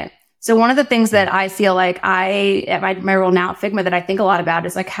doing it. So one of the things that I feel like at my role now at Figma that I think a lot about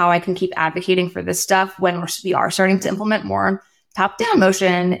is like how I can keep advocating for this stuff when we are starting to implement more top-down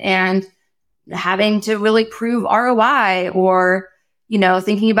motion and having to really prove ROI or,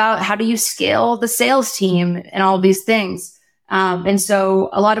 thinking about how do you scale the sales team and all of these things. And so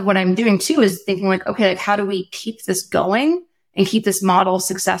a lot of what I'm doing too is thinking like, okay, like how do we keep this going and keep this model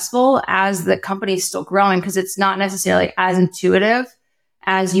successful as the company is still growing? Because it's not necessarily as intuitive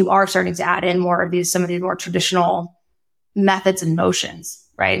as you are starting to add in some of these more traditional methods and motions,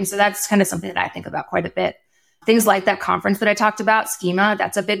 right? And so that's kind of something that I think about quite a bit. Things like that conference that I talked about, Schema,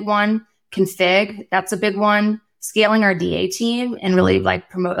 that's a big one. Config, that's a big one. Scaling our DA team and really like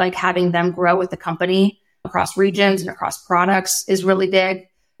promote, like having them grow with the company across regions and across products is really big.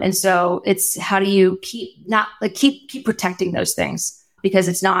 And so it's how do you keep protecting those things because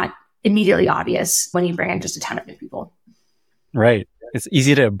it's not immediately obvious when you bring in just a ton of new people. Right. It's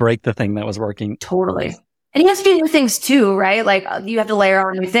easy to break the thing that was working. Totally. And you have to do new things too, right? Like you have to layer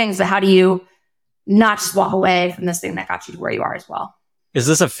on new things, but how do you not just walk away from this thing that got you to where you are as well? Is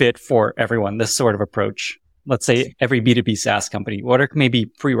this a fit for everyone, this sort of approach? Let's say every B2B SaaS company. What are maybe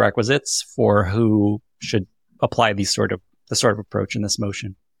prerequisites for who should apply the sort of approach in this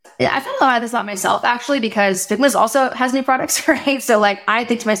motion? Yeah, I've had a lot of this thought myself, actually, because Figma also has new products, right? So like, I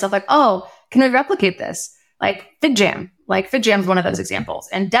think to myself, like, oh, can we replicate this? Like FigJam is one of those examples.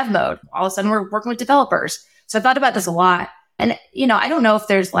 And dev mode, all of a sudden we're working with developers. So I thought about this a lot. And, I don't know if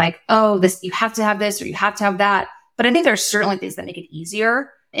there's like, oh, this, you have to have this or you have to have that. But I think there's certainly things that make it easier.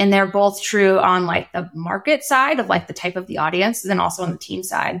 And they're both true on like the market side of like the type of the audience, and then also on the team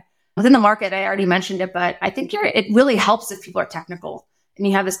side. Within the market, I already mentioned it, but I think it really helps if people are technical and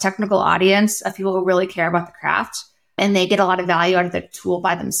you have this technical audience of people who really care about the craft and they get a lot of value out of the tool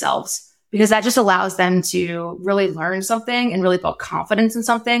by themselves, because that just allows them to really learn something and really build confidence in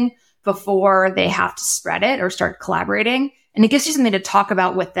something before they have to spread it or start collaborating. And it gives you something to talk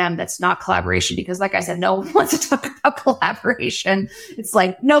about with them that's not collaboration, because like I said, no one wants to talk about collaboration. It's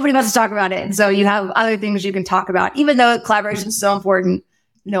like nobody wants to talk about it. And so you have other things you can talk about, even though collaboration is so important.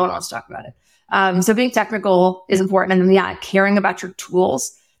 No one wants to talk about it. So being technical is important. And then, caring about your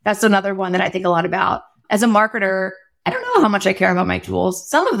tools. That's another one that I think a lot about. As a marketer, I don't know how much I care about my tools.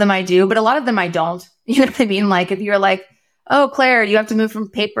 Some of them I do, but a lot of them I don't. You know what I mean? Like if you're like, oh, Claire, you have to move from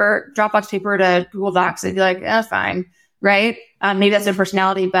Dropbox paper to Google Docs. I'd be like, fine. Right? Maybe that's their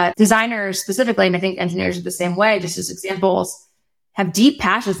personality, but designers specifically, and I think engineers are the same way, just as examples, have deep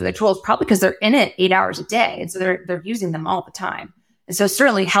passions for their tools, probably because they're in it 8 hours a day. And so they're using them all the time. And so it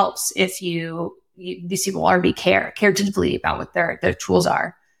certainly helps if these people already care deeply about what their tools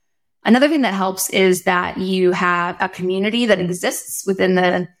are. Another thing that helps is that you have a community that exists within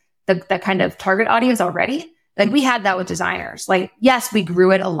the kind of target audience already. Like we had that with designers. Like, yes, we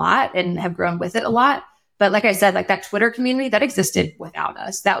grew it a lot and have grown with it a lot. But like I said, like that Twitter community that existed without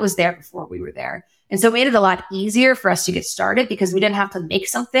us, that was there before we were there. And so it made it a lot easier for us to get started because we didn't have to make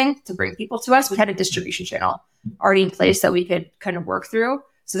something to bring people to us. We had a distribution channel already in place that we could kind of work through.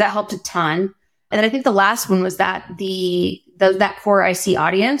 So that helped a ton. And then I think the last one was that that core IC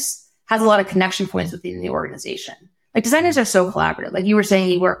audience has a lot of connection points within the organization. Like designers are so collaborative. Like you were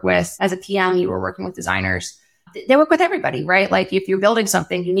saying, you work with, as a PM, you were working with designers. They work with everybody, right? Like if you're building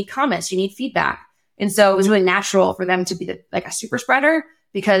something, you need comments, you need feedback. And so it was really natural for them to be like a super spreader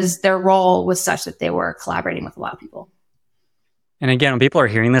because their role was such that they were collaborating with a lot of people. And again, when people are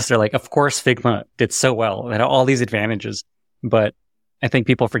hearing this, they're like, of course, Figma did so well. It had all these advantages. But I think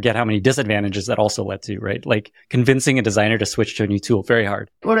people forget how many disadvantages that also led to, right? Like convincing a designer to switch to a new tool, very hard.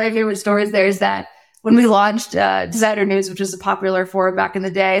 One of my favorite stories there is that when we launched Designer News, which was a popular forum back in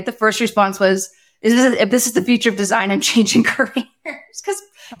the day, the first response was, if this is the future of design, I'm changing careers. Because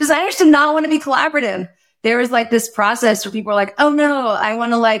designers did not want to be collaborative. There was like this process where people were like, oh no, I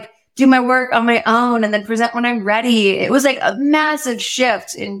want to like do my work on my own and then present when I'm ready. It was like a massive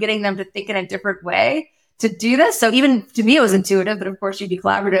shift in getting them to think in a different way to do this. So even to me, it was intuitive, but of course you'd be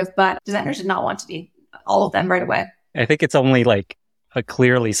collaborative, but designers did not want to be all of them right away. I think it's only like a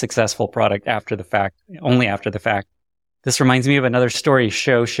clearly successful product after the fact, only after the fact. This reminds me of another story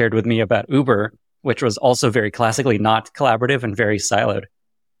Show shared with me about Uber, which was also very classically not collaborative and very siloed.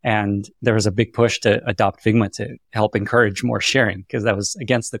 And there was a big push to adopt Figma to help encourage more sharing because that was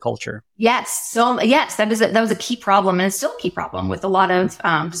against the culture. Yes. So yes, that was a key problem. And it's still a key problem with a lot of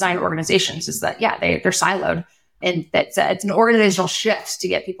design organizations is that, they're siloed. And it's an organizational shift to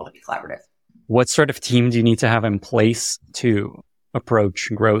get people to be collaborative. What sort of team do you need to have in place to approach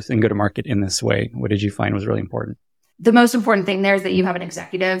growth and go to market in this way? What did you find was really important? The most important thing there is that you have an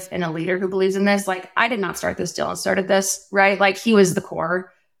executive and a leader who believes in this. Like I did not start this, Dylan started this, right? Like he was the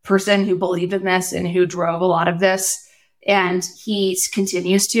core person who believed in this and who drove a lot of this. And he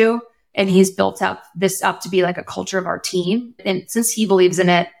continues to, and he's built up to be like a culture of our team. And since he believes in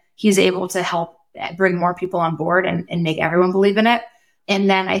it, he's able to help bring more people on board and make everyone believe in it. And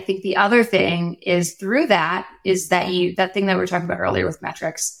then I think the other thing is through that is that that thing that we were talking about earlier with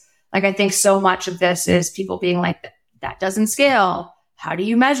metrics. Like I think so much of this is people being like, that doesn't scale. How do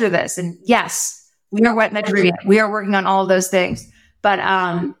you measure this? And yes, we are measuring it. We are working on all of those things, but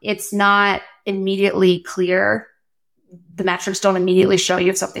it's not immediately clear. The metrics don't immediately show you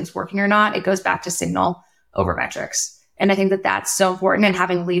if something's working or not. It goes back to signal over metrics. And I think that that's so important. And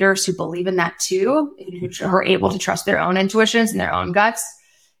having leaders who believe in that too, who are able to trust their own intuitions and their own guts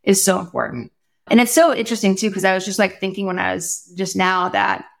is so important. And it's so interesting too, because I was just like thinking when I was just now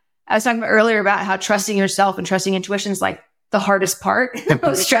that I was talking about earlier about how trusting yourself and trusting intuition is like the hardest part, the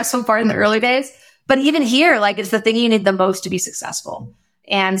most stressful part in the early days. But even here, like it's the thing you need the most to be successful.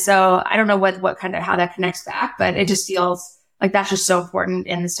 And so I don't know what kind of how that connects back, but it just feels like that's just so important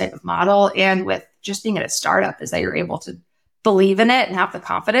in this type of model. And with just being at a startup is that you're able to believe in it and have the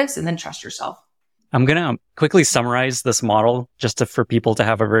confidence and then trust yourself. I'm going to quickly summarize this model just for people to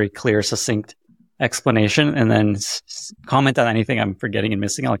have a very clear, succinct explanation and then comment on anything I'm forgetting and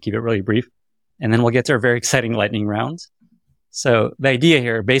missing. I'll keep it really brief. And then we'll get to our very exciting lightning round. So the idea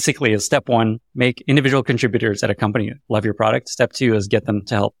here basically is step one, make individual contributors at a company love your product. Step two is get them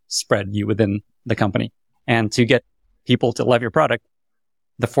to help spread you within the company. And to get people to love your product,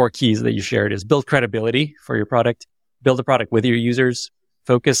 the 4 keys that you shared is build credibility for your product, build a product with your users,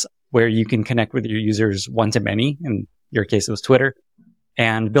 focus where you can connect with your users one-to-many. In your case, it was Twitter,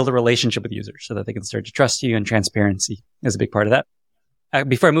 and build a relationship with users so that they can start to trust you, and transparency is a big part of that.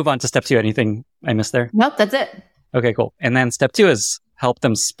 Before I move on to step 2, anything I missed there? Nope, that's it. Okay, cool. And then step 2 is help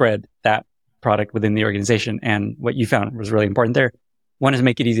them spread that product within the organization. And what you found was really important there. 1 is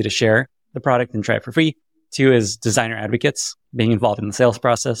make it easy to share the product and try it for free. 2 is designer advocates, being involved in the sales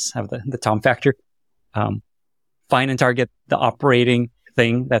process, have the Tom factor. Find and target the operating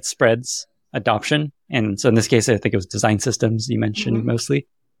thing that spreads adoption. And so in this case, I think it was design systems you mentioned mostly.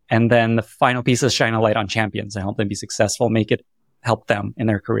 And then the final piece is shine a light on champions and help them be successful, help them in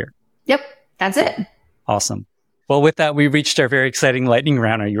their career. Yep, that's it. Awesome. Well, with that, we reached our very exciting lightning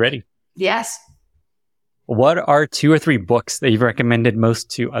round. Are you ready? Yes. What are 2 or 3 books that you've recommended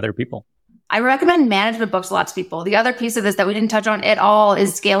most to other people? I recommend management books a lot to people. The other piece of this that we didn't touch on at all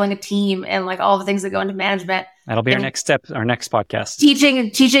is scaling a team and like all the things that go into management. That'll be our next step, our next podcast. Teaching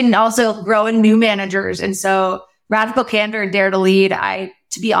and also growing new managers. And so Radical Candor and Dare to Lead,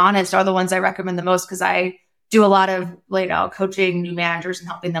 to be honest, are the ones I recommend the most because I do a lot of coaching new managers and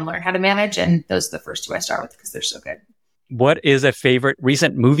helping them learn how to manage. And those are the first 2 I start with because they're so good. What is a favorite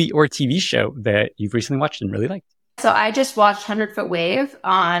recent movie or TV show that you've recently watched and really liked? So I just watched 100-Foot Wave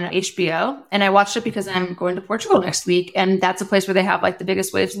on HBO, and I watched it because I'm going to Portugal next week, and that's a place where they have like the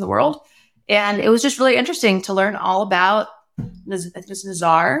biggest waves in the world. And it was just really interesting to learn all about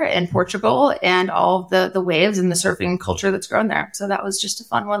Nazar and Portugal and all of the waves and the surfing culture that's grown there. So that was just a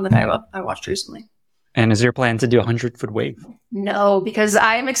fun one that I watched recently. And is your plan to do a 100-foot wave? No, because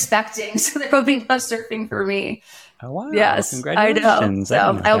I'm expecting, so there will be no surfing for me. Oh, wow. Yes, congratulations.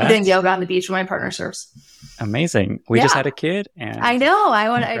 I know. So I'll be doing yoga on the beach when my partner surfs. Amazing. We just had a kid. And I know.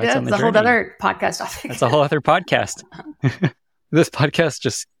 It's a whole other podcast topic. That's a whole other podcast. This podcast,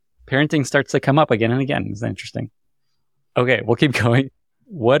 just parenting starts to come up again and again. It's interesting. Okay, we'll keep going.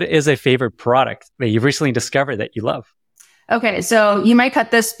 What is a favorite product that you've recently discovered that you love? Okay, so you might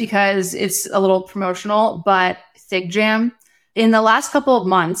cut this because it's a little promotional, but FigJam. In the last couple of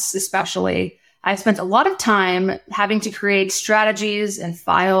months, especially, I spent a lot of time having to create strategies and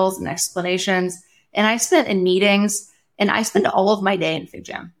files and explanations. And I spent in meetings, and I spend all of my day in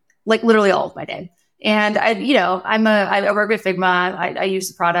FigJam, like literally all of my day. And I work with Figma. I use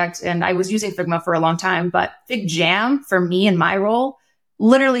the product, and I was using Figma for a long time, but FigJam for me and my role,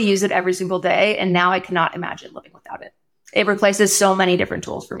 literally use it every single day. And now I cannot imagine living without it. It replaces so many different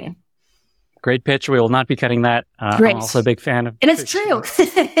tools for me. Great pitch. We will not be cutting that. Great. I'm also a big fan of And it's true.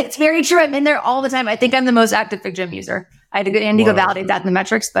 It's very true. I'm in there all the time. I think I'm the most active FigJam user. I had to go validate that in the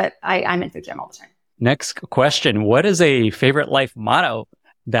metrics, but I'm in FigJam all the time. Next question. What is a favorite life motto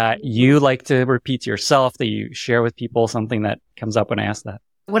that you like to repeat to yourself, that you share with people, something that comes up when I ask that?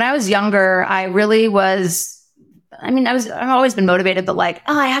 When I was younger, I really was, I've always been motivated, but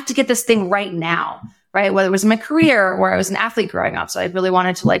I have to get this thing right now, right? Whether it was in my career or I was an athlete growing up. So I really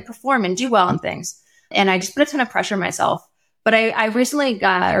wanted to perform and do well in things. And I just put a ton of pressure on myself. But I recently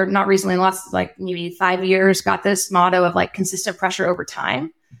got, or not recently, in the last maybe 5 years, got this motto of consistent pressure over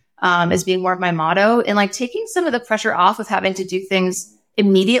time as being more of my motto, and taking some of the pressure off of having to do things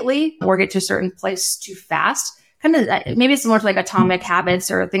immediately or get to a certain place too fast. Kind of maybe it's more to Atomic Habits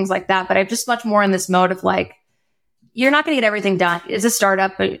or things like that. But I'm just much more in this mode of you're not going to get everything done. It's a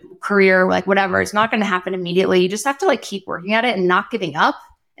startup, a career, whatever. It's not going to happen immediately. You just have to keep working at it and not giving up,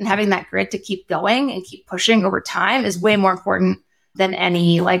 and having that grit to keep going and keep pushing over time is way more important than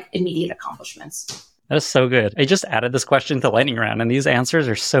any immediate accomplishments. That is so good. I just added this question to lightning round, and these answers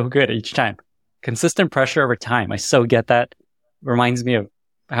are so good each time. Consistent pressure over time. I so get that. Reminds me of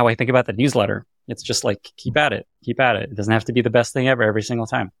how I think about the newsletter. It's just keep at it. Keep at it. It doesn't have to be the best thing ever every single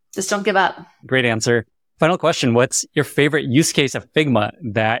time. Just don't give up. Great answer. Final question. What's your favorite use case of Figma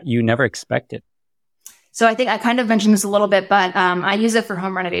that you never expected? So I think I kind of mentioned this a little bit, but I use it for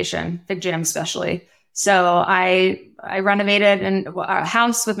home renovation, FigJam especially. So I renovated a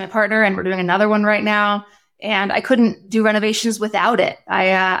house with my partner, and we're doing another one right now. And I couldn't do renovations without it.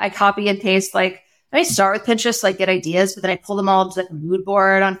 I copy and paste, I start with Pinterest, get ideas, but then I pull them all to a mood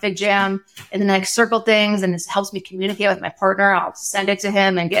board on FigJam, and then I circle things, and this helps me communicate with my partner. I'll send it to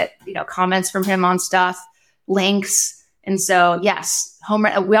him and get, comments from him on stuff, links. And so, yes,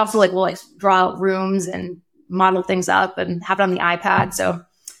 we also will draw out rooms and model things up and have it on the iPad. So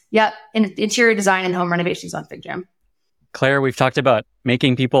yeah, interior design and home renovations on FigJam. Claire, we've talked about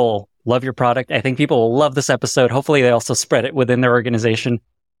making people love your product. I think people will love this episode. Hopefully they also spread it within their organization.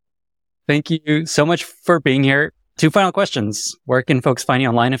 Thank you so much for being here. 2 final questions. Where can folks find you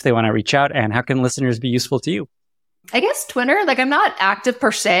online if they want to reach out, and how can listeners be useful to you? I guess Twitter, like I'm not active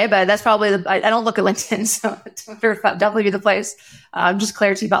per se, but that's probably I don't look at LinkedIn, so Twitter would definitely be the place. Just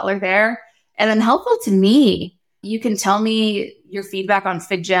Claire T. Butler there. And then helpful to me, you can tell me your feedback on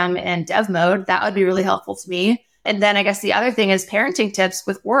FigGem and dev mode. That would be really helpful to me. And then I guess the other thing is parenting tips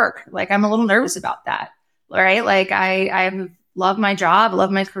with work. Like I'm a little nervous about that, right? Like I love my job,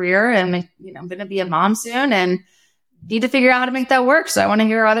 love my career, and I'm going to be a mom soon and need to figure out how to make that work. So I want to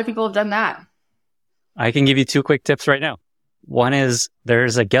hear how other people have done that. I can give you 2 quick tips right now. One is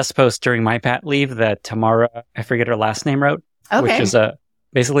there's a guest post during my pat leave that Tamara, I forget her last name, wrote, which is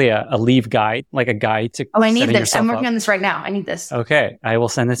basically a leave guide, like a guide to I need this. I'm up. working on this right now. I need this. Okay. I will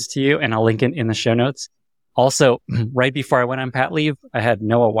send this to you and I'll link it in the show notes. Also, right before I went on pat leave, I had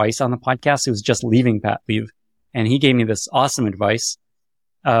Noah Weiss on the podcast who was just leaving pat leave. And he gave me this awesome advice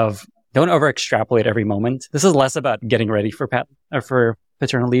of don't over extrapolate every moment. This is less about getting ready for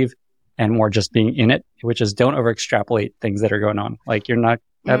paternal leave and more just being in it, which is don't over extrapolate things that are going on. Like you're not,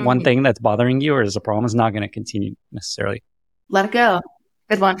 that one thing that's bothering you or is a problem is not going to continue necessarily. Let it go.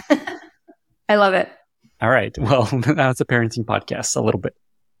 Good one. I love it. All right. Well, that's a parenting podcast a little bit,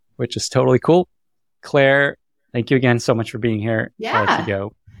 which is totally cool. Claire, thank you again so much for being here. Yeah. I'll let you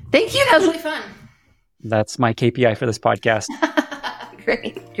go. Thank you. That was really fun. That's my KPI for this podcast.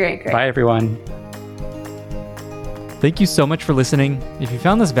 Great. Bye, everyone. Thank you so much for listening. If you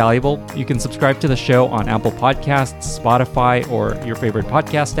found this valuable, you can subscribe to the show on Apple Podcasts, Spotify, or your favorite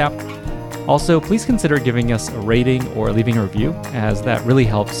podcast app. Also, please consider giving us a rating or leaving a review, as that really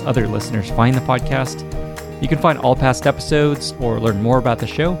helps other listeners find the podcast. You can find all past episodes or learn more about the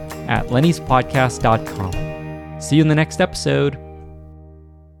show at lennyspodcast.com. See you in the next episode.